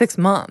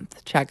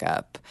 6-month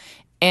checkup.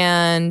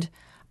 And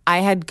I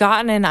had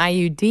gotten an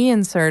IUD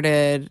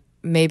inserted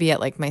maybe at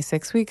like my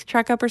 6-week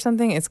checkup or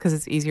something. It's because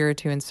it's easier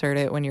to insert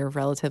it when you're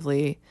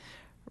relatively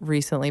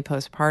recently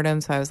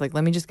postpartum. So I was like,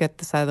 let me just get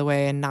this out of the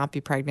way and not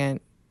be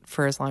pregnant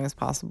for as long as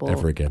possible.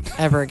 Ever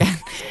again.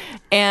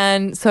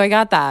 And so I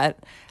got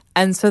that.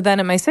 And so then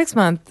at my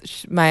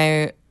 6-month,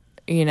 my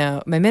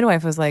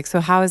midwife was like,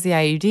 so how is the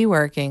IUD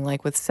working?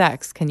 Like with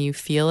sex, can you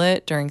feel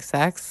it during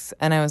sex?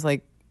 And I was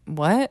like,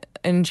 what?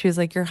 And she was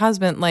like, your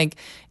husband, like,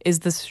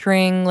 is the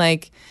string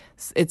like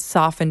it's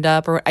softened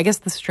up? Or I guess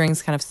the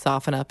strings kind of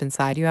soften up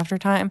inside you after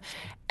time.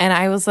 And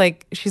I was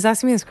like, she's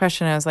asking me this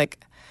question. I was like,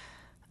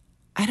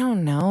 I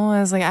don't know. I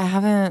was like,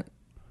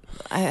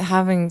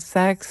 having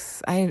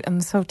sex.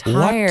 I'm so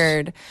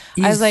tired.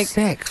 What I was like,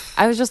 sex?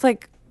 I was just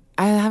like,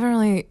 I've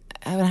been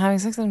having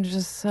sex. I'm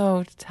just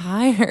so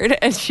tired.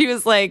 And she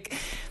kind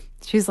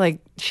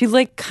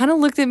of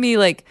looked at me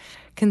like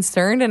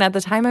concerned. And at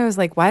the time I was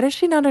like, why does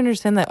she not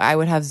understand that I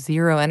would have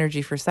zero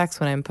energy for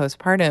sex when I'm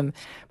postpartum?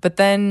 But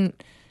then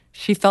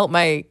she felt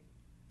my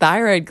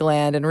thyroid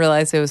gland and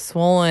realized it was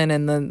swollen,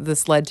 and then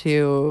this led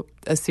to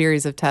a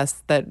series of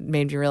tests that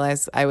made me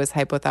realize I was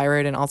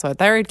hypothyroid and also had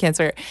thyroid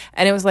cancer.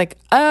 And it was like,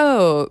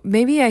 oh,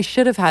 maybe I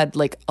should have had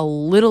like a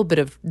little bit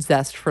of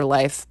zest for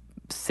life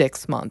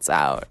 6 months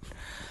out.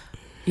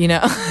 I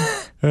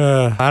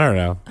don't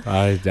know.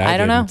 I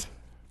don't know.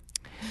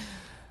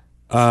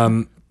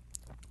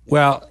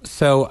 Well,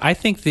 so I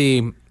think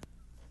the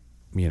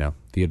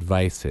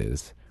advice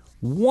is,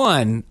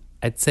 one,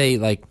 I'd say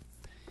like,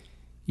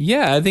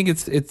 yeah, I think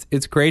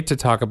it's great to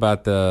talk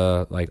about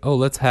the like, oh,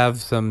 let's have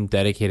some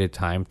dedicated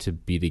time to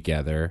be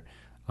together.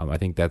 I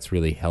think that's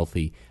really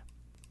healthy.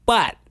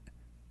 But,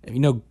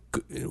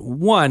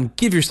 one,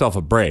 give yourself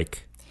a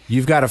break.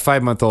 You've got a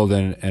 5-month-old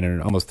and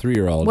an almost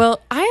 3-year-old.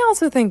 Well, I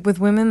also think with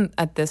women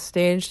at this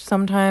stage,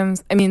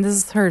 sometimes, I mean, this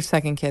is her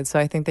second kid, so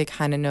I think they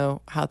kind of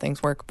know how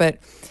things work. But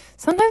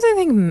sometimes I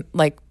think,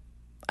 like,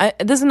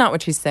 this is not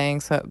what she's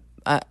saying, so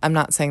I'm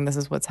not saying this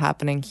is what's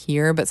happening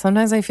here, but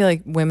sometimes I feel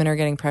like women are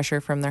getting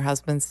pressure from their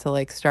husbands to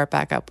like start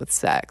back up with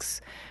sex.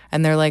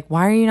 And they're like,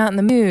 why are you not in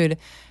the mood?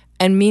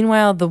 And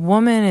meanwhile, the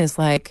woman is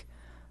like,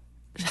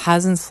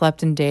 hasn't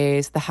slept in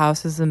days. The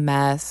house is a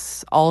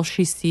mess. All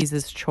she sees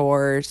is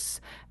chores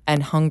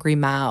and hungry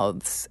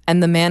mouths.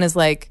 And the man is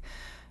like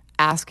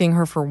asking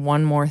her for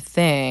one more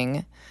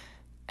thing.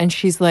 And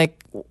she's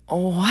like,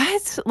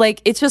 what? Like,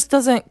 it just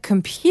doesn't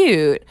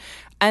compute.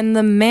 And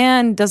the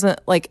man doesn't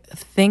like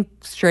think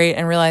straight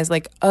and realize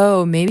like,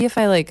 oh, maybe if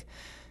I like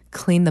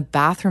clean the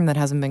bathroom that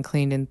hasn't been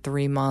cleaned in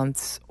 3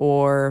 months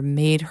or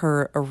made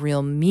her a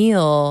real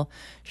meal,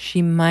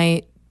 she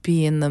might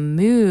be in the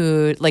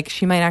mood. Like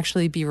she might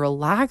actually be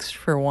relaxed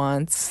for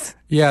once.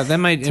 Yeah, that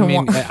might,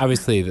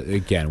 obviously,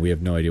 again, we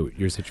have no idea what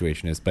your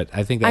situation is, but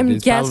I think that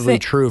is probably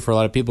true for a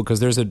lot of people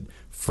because there's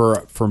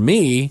for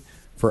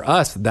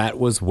us, that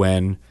was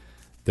when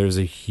there's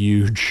a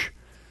huge,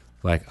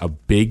 like a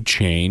big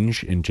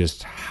change in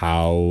just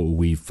how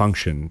we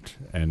functioned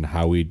and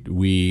how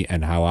we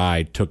and how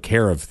I took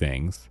care of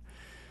things.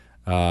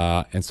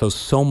 And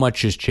so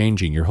much is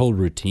changing. Your whole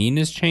routine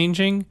is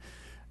changing.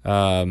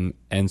 And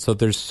so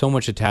there's so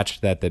much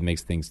attached to that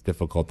makes things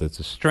difficult. There's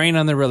a strain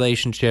on the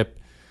relationship.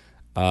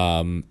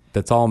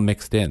 That's all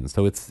mixed in.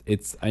 So it's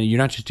you're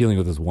not just dealing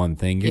with this one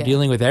thing. You're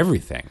dealing with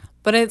everything.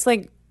 But it's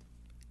like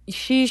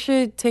she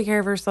should take care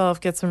of herself,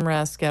 get some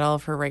rest, get all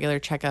of her regular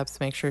checkups,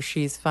 make sure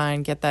she's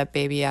fine, get that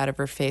baby out of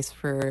her face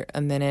for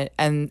a minute.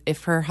 And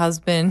if her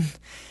husband,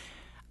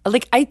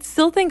 like, I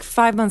still think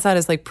 5 months out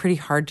is like pretty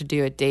hard to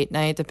do a date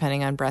night,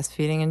 depending on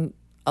breastfeeding and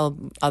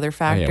other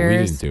factors. Oh, yeah, we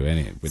didn't do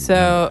any.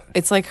 So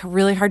it's like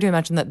really hard to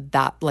imagine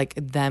that like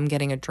them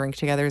getting a drink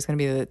together is going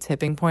to be the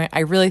tipping point. I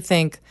really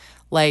think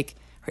like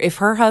if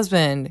her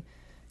husband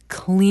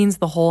cleans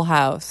the whole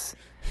house,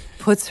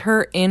 puts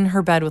her in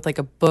her bed with like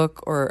a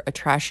book or a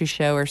trashy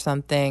show or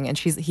something, and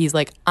he's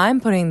like, I'm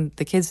putting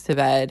the kids to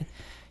bed,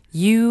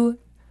 you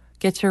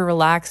get to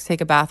relax, take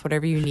a bath,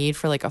 whatever you need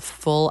for like a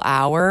full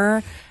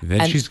hour.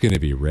 Then she's going to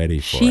be ready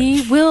for it.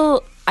 She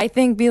will, I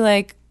think, be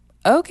like,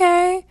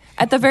 okay.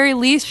 At the very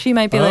least, she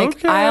might be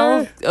like,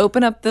 I'll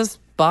open up this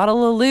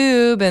bottle of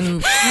lube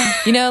and,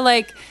 you know,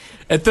 like.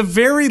 At the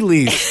very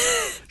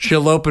least,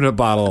 she'll open a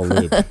bottle of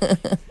lube.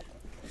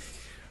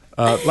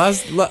 I'd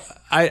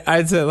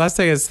say last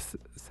thing I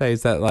say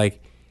is that,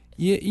 like,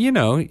 you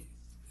know,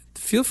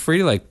 feel free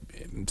to like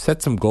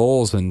set some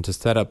goals and to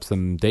set up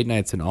some date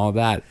nights and all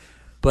that,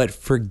 but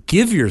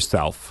forgive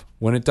yourself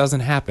when it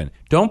doesn't happen.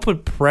 Don't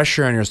put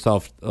pressure on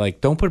yourself.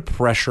 Like, don't put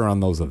pressure on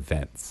those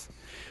events.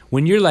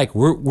 When you're like,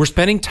 we're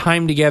spending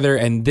time together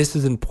and this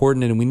is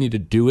important and we need to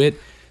do it.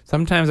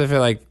 Sometimes I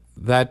feel like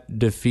that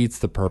defeats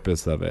the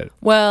purpose of it.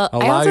 Well,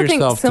 allow I also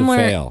yourself think to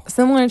fail.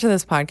 Similar to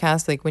this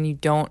podcast, like when you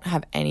don't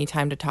have any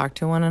time to talk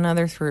to one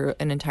another through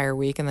an entire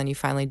week and then you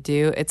finally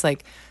do, it's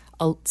like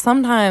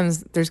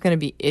sometimes there's going to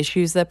be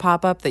issues that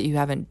pop up that you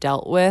haven't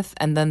dealt with,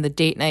 and then the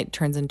date night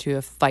turns into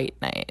a fight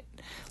night.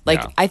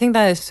 Like, I think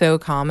that is so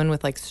common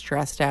with like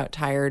stressed out,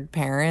 tired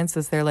parents,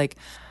 is they're like,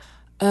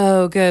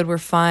 oh, good, we're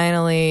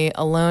finally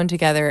alone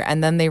together.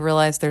 And then they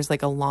realize there's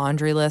like a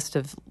laundry list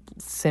of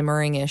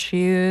simmering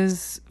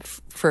issues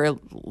for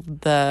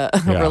the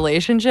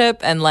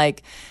relationship. And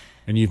like,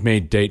 and you've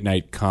made date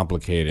night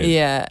complicated.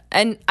 Yeah.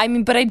 And I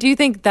mean, but I do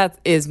think that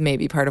is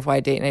maybe part of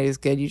why date night is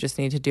good. You just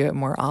need to do it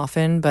more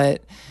often.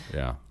 But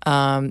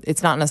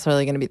it's not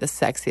necessarily going to be the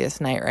sexiest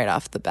night right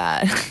off the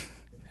bat.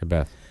 Hey,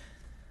 Beth,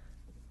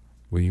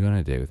 will you go on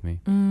a date with me?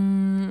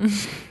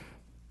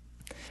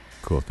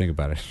 Cool. Think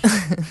about it.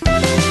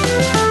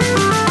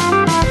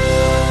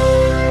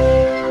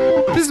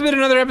 This has been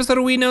another episode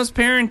of We Knows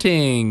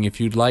Parenting.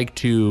 If you'd like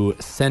to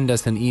send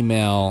us an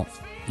email,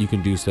 you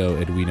can do so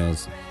at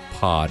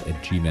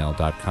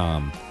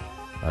weknowspod@gmail.com.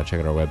 Check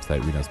out our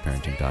website,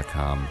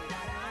 weknowsparenting.com.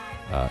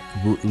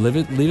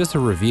 Leave us a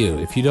review.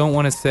 If you don't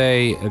want to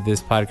say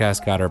this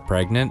podcast got us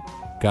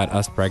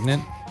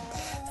pregnant.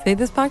 Say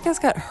this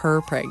podcast got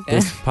her pregnant.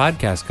 This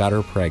podcast got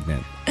her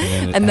pregnant.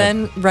 And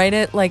then write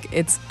it like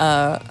it's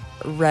a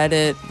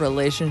Reddit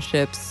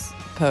relationships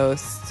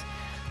post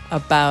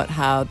about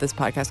how this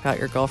podcast got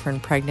your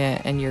girlfriend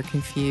pregnant and you're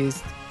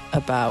confused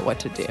about what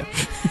to do.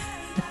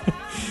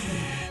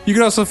 You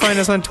can also find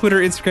us on Twitter,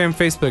 Instagram,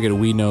 Facebook at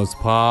We Knows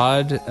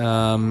Pod.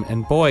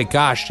 And boy,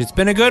 gosh, it's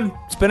been a good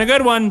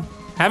one.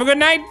 Have a good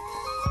night.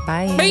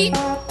 Bye. Bye.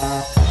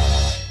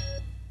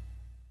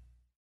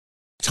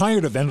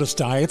 Tired of endless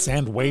diets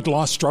and weight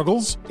loss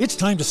struggles? It's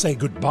time to say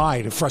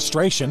goodbye to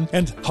frustration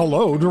and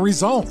hello to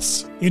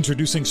results.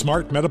 Introducing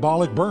Smart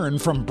Metabolic Burn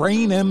from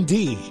Brain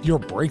MD, your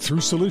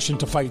breakthrough solution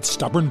to fight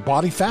stubborn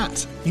body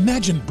fat.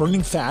 Imagine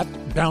burning fat,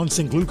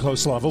 balancing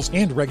glucose levels,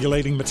 and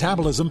regulating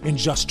metabolism in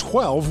just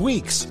 12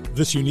 weeks.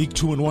 This unique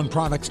 2-in-1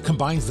 product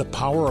combines the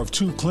power of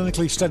 2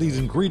 clinically studied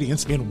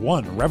ingredients in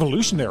one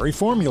revolutionary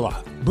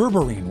formula.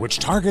 Berberine, which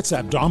targets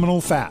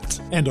abdominal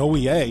fat, and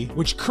OEA,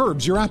 which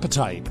curbs your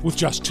appetite. With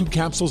just 2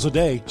 capsules a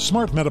day,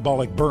 Smart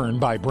Metabolic Burn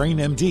by Brain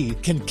MD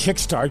can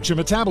kickstart your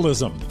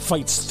metabolism,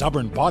 fight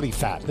stubborn body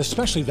fat,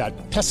 especially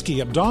that pesky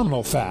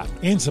abdominal fat,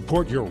 and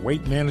support your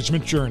weight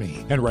management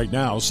journey. And right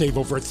now, save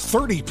over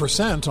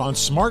 30% on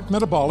Smart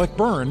Metabolic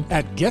Burn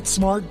at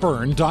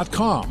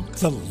GetSmartBurn.com.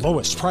 The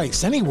lowest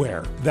price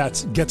anywhere.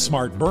 That's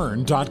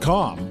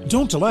GetSmartBurn.com.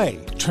 Don't delay.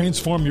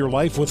 Transform your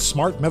life with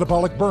Smart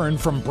Metabolic Burn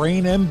from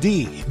Brain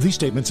MD. These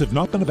statements have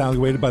not been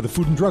evaluated by the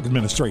Food and Drug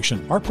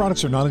Administration. Our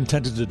products are not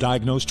intended to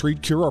diagnose,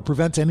 treat, cure, or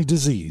prevent any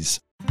disease.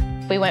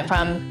 We went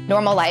from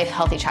normal life,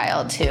 healthy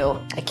child to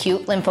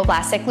acute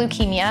lymphoblastic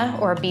leukemia,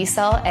 or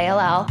B-cell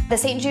ALL. The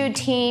St. Jude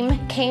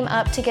team came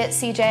up to get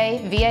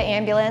CJ via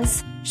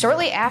ambulance.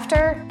 Shortly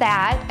after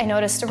that, I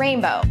noticed a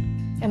rainbow.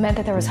 It meant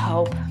that there was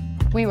hope.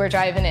 We were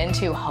driving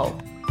into hope.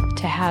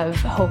 To have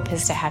hope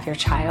is to have your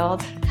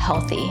child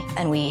healthy,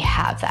 and we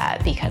have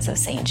that because of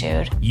St.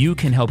 Jude. You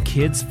can help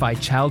kids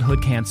fight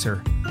childhood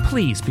cancer.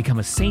 Please become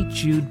a St.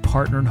 Jude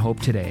Partner in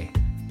Hope today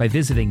by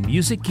visiting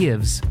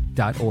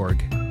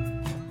musicgives.org.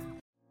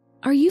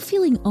 Are you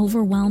feeling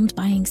overwhelmed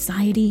by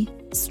anxiety,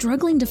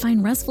 struggling to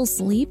find restful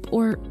sleep,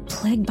 or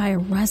plagued by a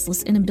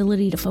restless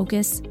inability to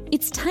focus?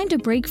 It's time to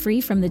break free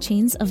from the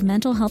chains of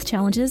mental health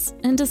challenges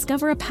and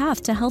discover a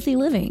path to healthy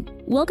living.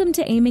 Welcome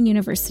to Amen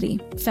University,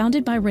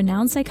 founded by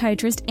renowned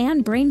psychiatrist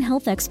and brain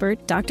health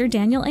expert Dr.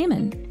 Daniel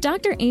Amen.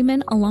 Dr.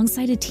 Amen,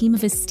 alongside a team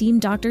of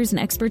esteemed doctors and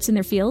experts in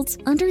their fields,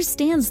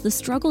 understands the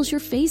struggles you're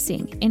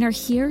facing and are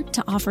here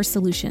to offer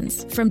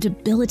solutions. From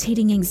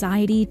debilitating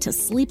anxiety to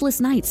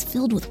sleepless nights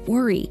filled with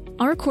worry,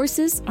 our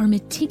courses are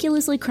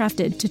meticulously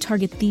crafted to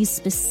target these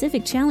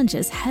specific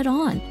challenges head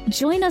on.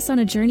 Join us on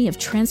a journey of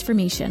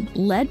transformation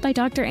led by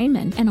Dr.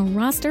 Amen and a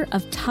roster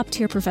of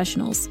top-tier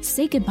professionals.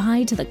 Say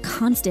goodbye to the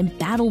constant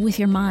battle with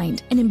your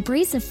mind and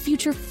embrace a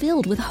future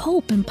filled with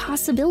hope and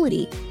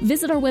possibility.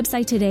 Visit our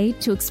website today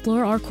to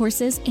explore our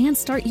courses and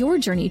start your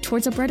journey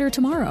towards a brighter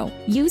tomorrow.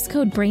 Use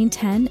code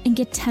BRAIN10 and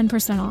get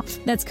 10% off.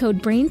 That's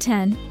code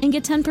BRAIN10 and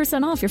get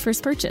 10% off your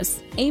first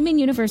purchase. Amen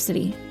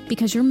University,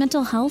 because your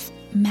mental health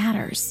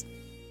matters.